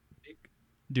cool.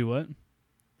 Do what?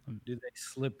 Do they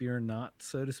slip your knot,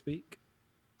 so to speak?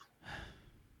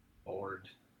 Bored.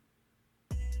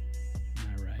 All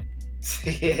right.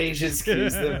 He just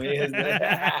accused them.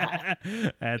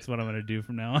 That's what I'm gonna do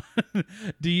from now on.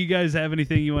 Do you guys have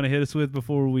anything you want to hit us with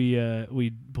before we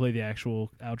play the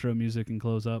actual outro music and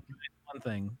close up? One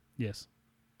thing. Yes.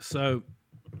 So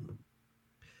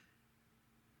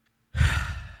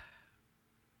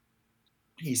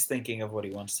He's thinking of what he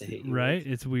wants to hit you Right?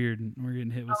 with. It's weird. We're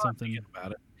getting hit with something.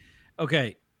 about it.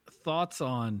 Okay.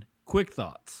 Quick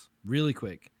thoughts, really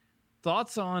quick.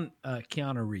 Thoughts on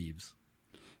Keanu Reeves.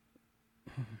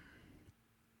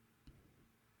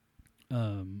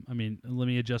 I mean, let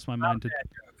me adjust my mind to.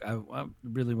 I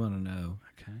really want to know.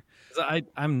 Okay. 'Cause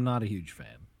I'm not a huge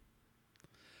fan.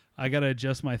 I gotta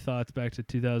adjust my thoughts back to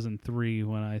 2003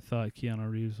 when I thought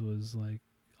Keanu Reeves was like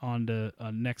on to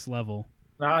a next level.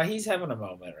 No, he's having a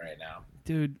moment right now.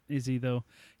 Dude, is he though?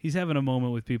 He's having a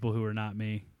moment with people who are not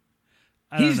me.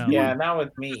 I He's- don't know. Yeah, not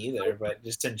with me either, but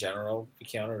just in general,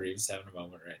 Keanu Reeves is having a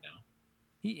moment right now.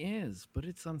 He is, but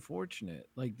it's unfortunate.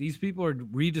 Like these people are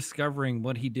rediscovering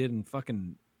what he did in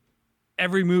fucking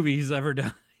every movie he's ever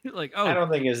done. Like, I oh,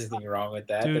 don't think there's anything wrong with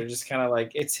that. Dude. They're just kind of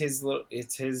like it's his.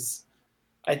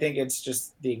 I think it's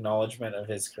just the acknowledgement of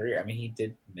his career. I mean, he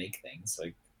did make things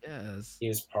like yes, he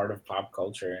was part of pop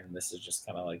culture, and this is just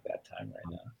kind of like that time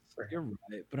right now. For him. you're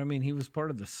right. But I mean, he was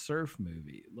part of the Surf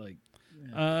movie. Like,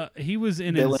 He was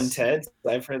in Bill and Ted.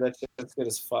 I've heard that shit's good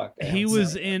as fuck. I He haven't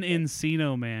was seen in it.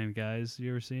 Encino Man, guys.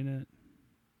 You ever seen it?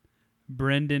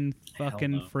 Brendan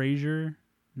fucking no. Fraser.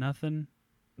 Nothing.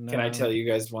 Can I no. tell you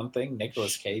guys one thing?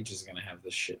 Nicolas Cage is gonna have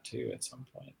this shit too at some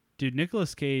point. Dude,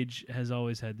 Nicolas Cage has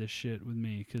always had this shit with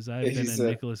me because I've been He's a a-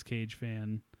 Nicolas Cage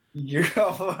fan. You're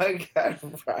oh my god!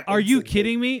 Ryan's Are you a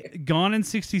kidding me? Gone in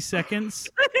 60 Seconds?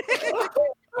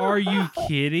 Are you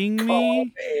kidding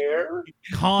me? Air.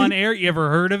 Con Air? You ever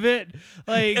heard of it?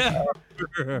 Like,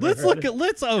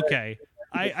 let's okay.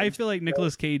 I feel like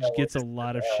Nicolas Cage gets a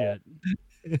lot of shit.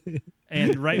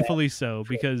 And rightfully so,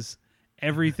 because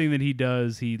everything that he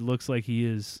does, he looks like he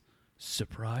is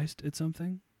surprised at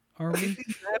something. Are we?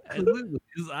 Absolutely.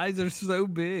 His eyes are so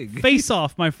big. Face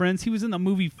Off, my friends. He was in the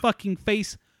movie fucking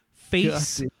Face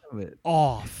God damn it.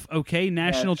 Off. Okay,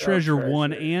 National National Treasure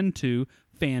 1 Treasure. and 2.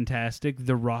 Fantastic.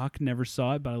 The Rock, never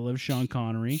saw it, but I love Sean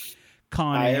Connery.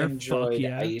 Con I Air, enjoyed. fuck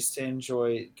yeah. I used to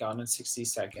enjoy Gone in 60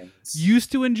 Seconds.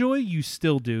 Used to enjoy, you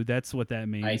still do. That's what that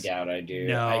means. I doubt I do.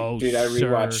 No, I sir.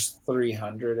 rewatched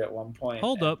 300 at one point.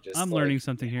 Hold and up, just, I'm learning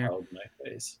something here. held my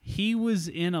face. He was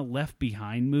in a Left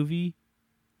Behind movie.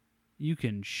 You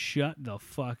can shut the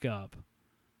fuck up.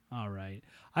 All right.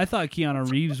 I thought Keanu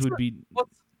Reeves would be.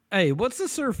 What's the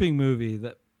surfing movie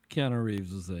that Keanu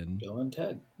Reeves was in? Bill and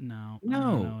Ted. No. I don't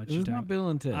know No, what it you're was talking- not Bill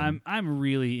and Ted. I'm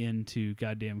really into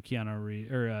goddamn Keanu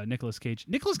Reeves or Nicolas Cage.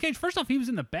 Nicolas Cage. First off, he was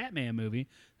in the Batman movie,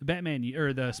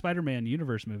 the Spider-Man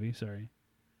universe movie. Sorry,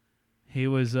 he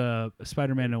was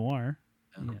Spider-Man Noir.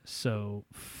 Oh. Yeah, so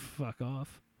fuck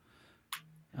off.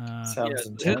 Sounds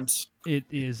yeah, intense. It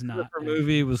is not The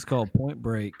movie was called Point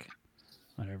Break.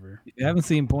 whatever. If you haven't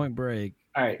seen Point Break,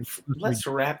 All right, let's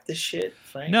wrap this shit,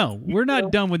 Frank. No, we're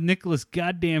not done with Nicolas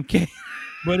goddamn Cage.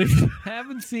 but if you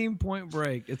haven't seen Point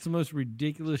Break, it's the most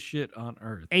ridiculous shit on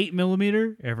earth.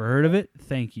 8mm. Ever heard of it?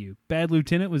 Thank you. Bad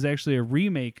Lieutenant was actually a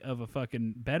remake of a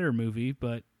fucking better movie,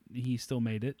 but he still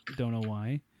made it. Don't know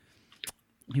why.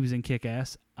 He was in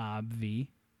Kick-Ass, obvi.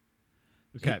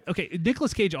 Okay.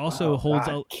 Nicolas Cage also holds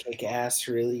a. Kick ass.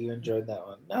 Really, you enjoyed that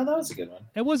one? No, that was a good one.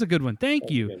 It was a good one. Thank That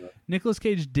was a you. good one. Nicolas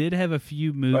Cage did have a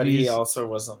few movies. But he also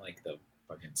wasn't like the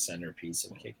fucking centerpiece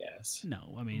of Kick Ass.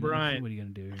 No, I mean, Brian. what are you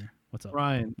gonna do here? What's up,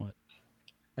 Ryan, What?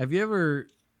 have you ever?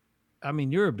 I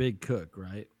mean, you're a big cook,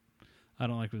 right? I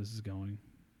don't like where this is going.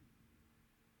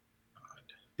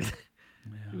 You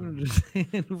Yeah.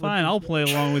 understand what Fine, I'll play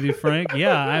along with you, Frank.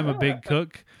 Yeah, I'm a big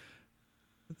cook.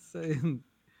 I'm saying.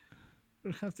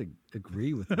 You don't have to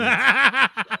agree with me. God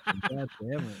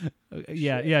damn it.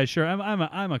 Yeah, sure.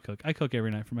 I'm a cook. I cook every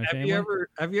night for my family.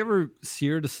 Have you ever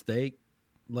seared a steak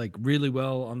like really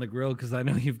well on the grill? Because I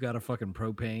know you've got a fucking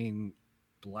propane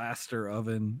blaster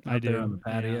oven out I there do, on the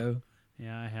patio.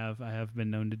 Yeah, I have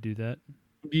been known to do that.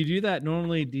 Do you do that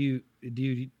normally? Do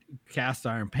you cast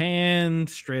iron pan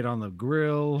straight on the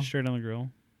grill? Straight on the grill.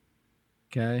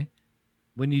 Okay.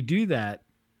 When you do that,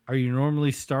 are you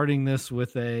normally starting this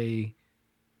with a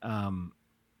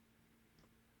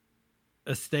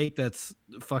steak that's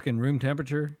fucking room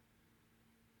temperature?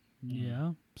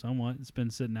 Yeah, somewhat. It's been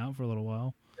sitting out for a little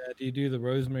while. Do you do the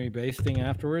rosemary basting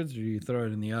afterwards, or do you throw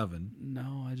it in the oven?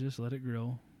 No, I just let it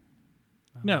grill.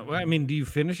 No, I mean, do you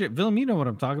finish it? Willem, you know what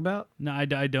I'm talking about. No, I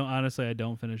don't. Honestly, I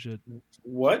don't finish it.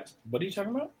 What? What are you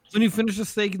talking about? When you finish a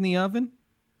steak in the oven?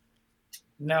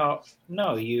 No.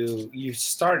 You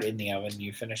start in the oven.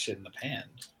 You finish it in the pan.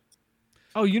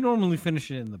 Oh, you normally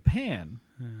finish it in the pan.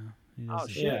 Yeah, he Oh, does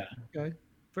it. shit. Yeah. Okay,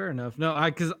 fair enough. No,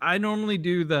 because I normally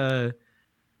do the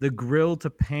grill to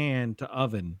pan to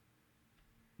oven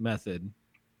method.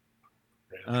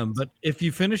 But if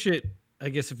you finish it, I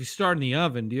guess if you start in the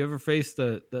oven, do you ever face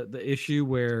the issue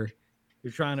where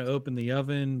you're trying to open the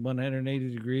oven 180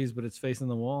 degrees, but it's facing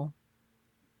the wall?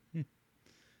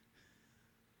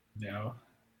 No.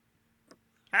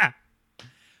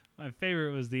 My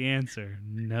favorite was the answer.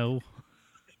 No.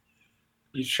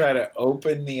 You try to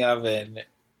open the oven.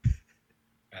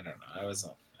 I don't know. I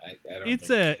wasn't. I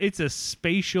don't. It's a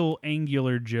spatial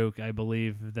angular joke, I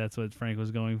believe. If that's what Frank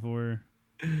was going for.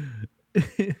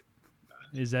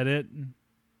 Is that it?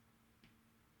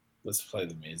 Let's play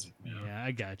the music now. Yeah,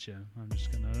 I gotcha. I'm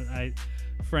just gonna.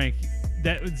 Frank,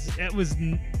 that was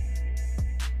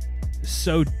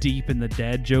so deep in the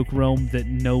dad joke realm that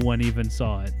no one even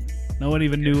saw it. No one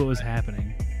even knew what was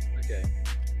happening. Okay.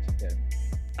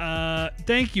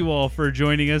 Thank you all for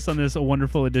joining us on this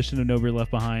wonderful edition of Nobody Left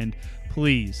Behind.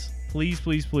 Please leave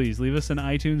us an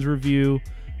iTunes review,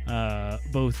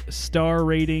 both star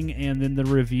rating and then the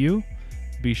review.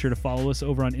 Be sure to follow us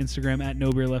over on Instagram at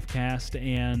NoBeerLeftCast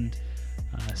and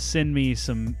send me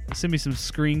some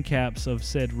screen caps of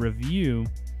said review,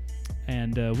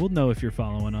 and we'll know if you're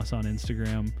following us on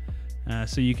Instagram,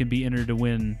 so you can be entered to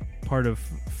win part of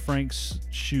Frank's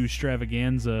shoe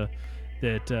extravaganza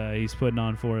that he's putting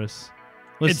on for us.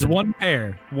 Listen, It's one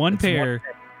pair. One pair.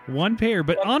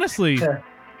 But honestly,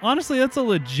 that's a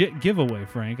legit giveaway,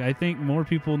 Frank. I think more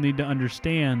people need to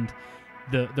understand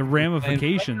the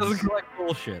ramifications. Doesn't collect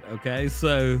bullshit. Okay,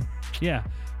 so Yeah,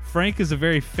 Frank is a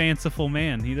very fanciful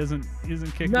man. He doesn't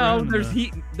kick no, around. there's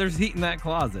heat. There's heat in that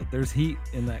closet. There's heat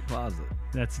in that closet.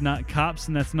 That's not cops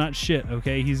and that's not shit.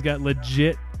 Okay, he's got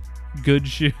legit good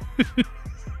shoes.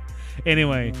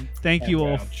 Anyway, thank you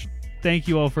all. Thank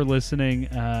you all for listening.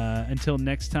 Until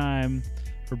next time,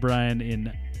 for Brian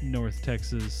in North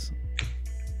Texas,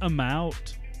 I'm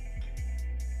out.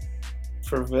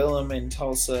 For Willem in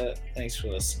Tulsa, thanks for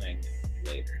listening.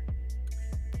 Later.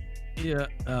 Yeah,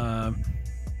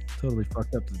 totally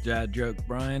fucked up the dad joke,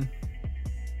 Brian.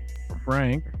 For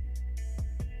Frank.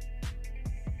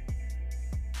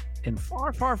 In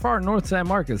far, far, far north San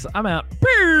Marcos, I'm out.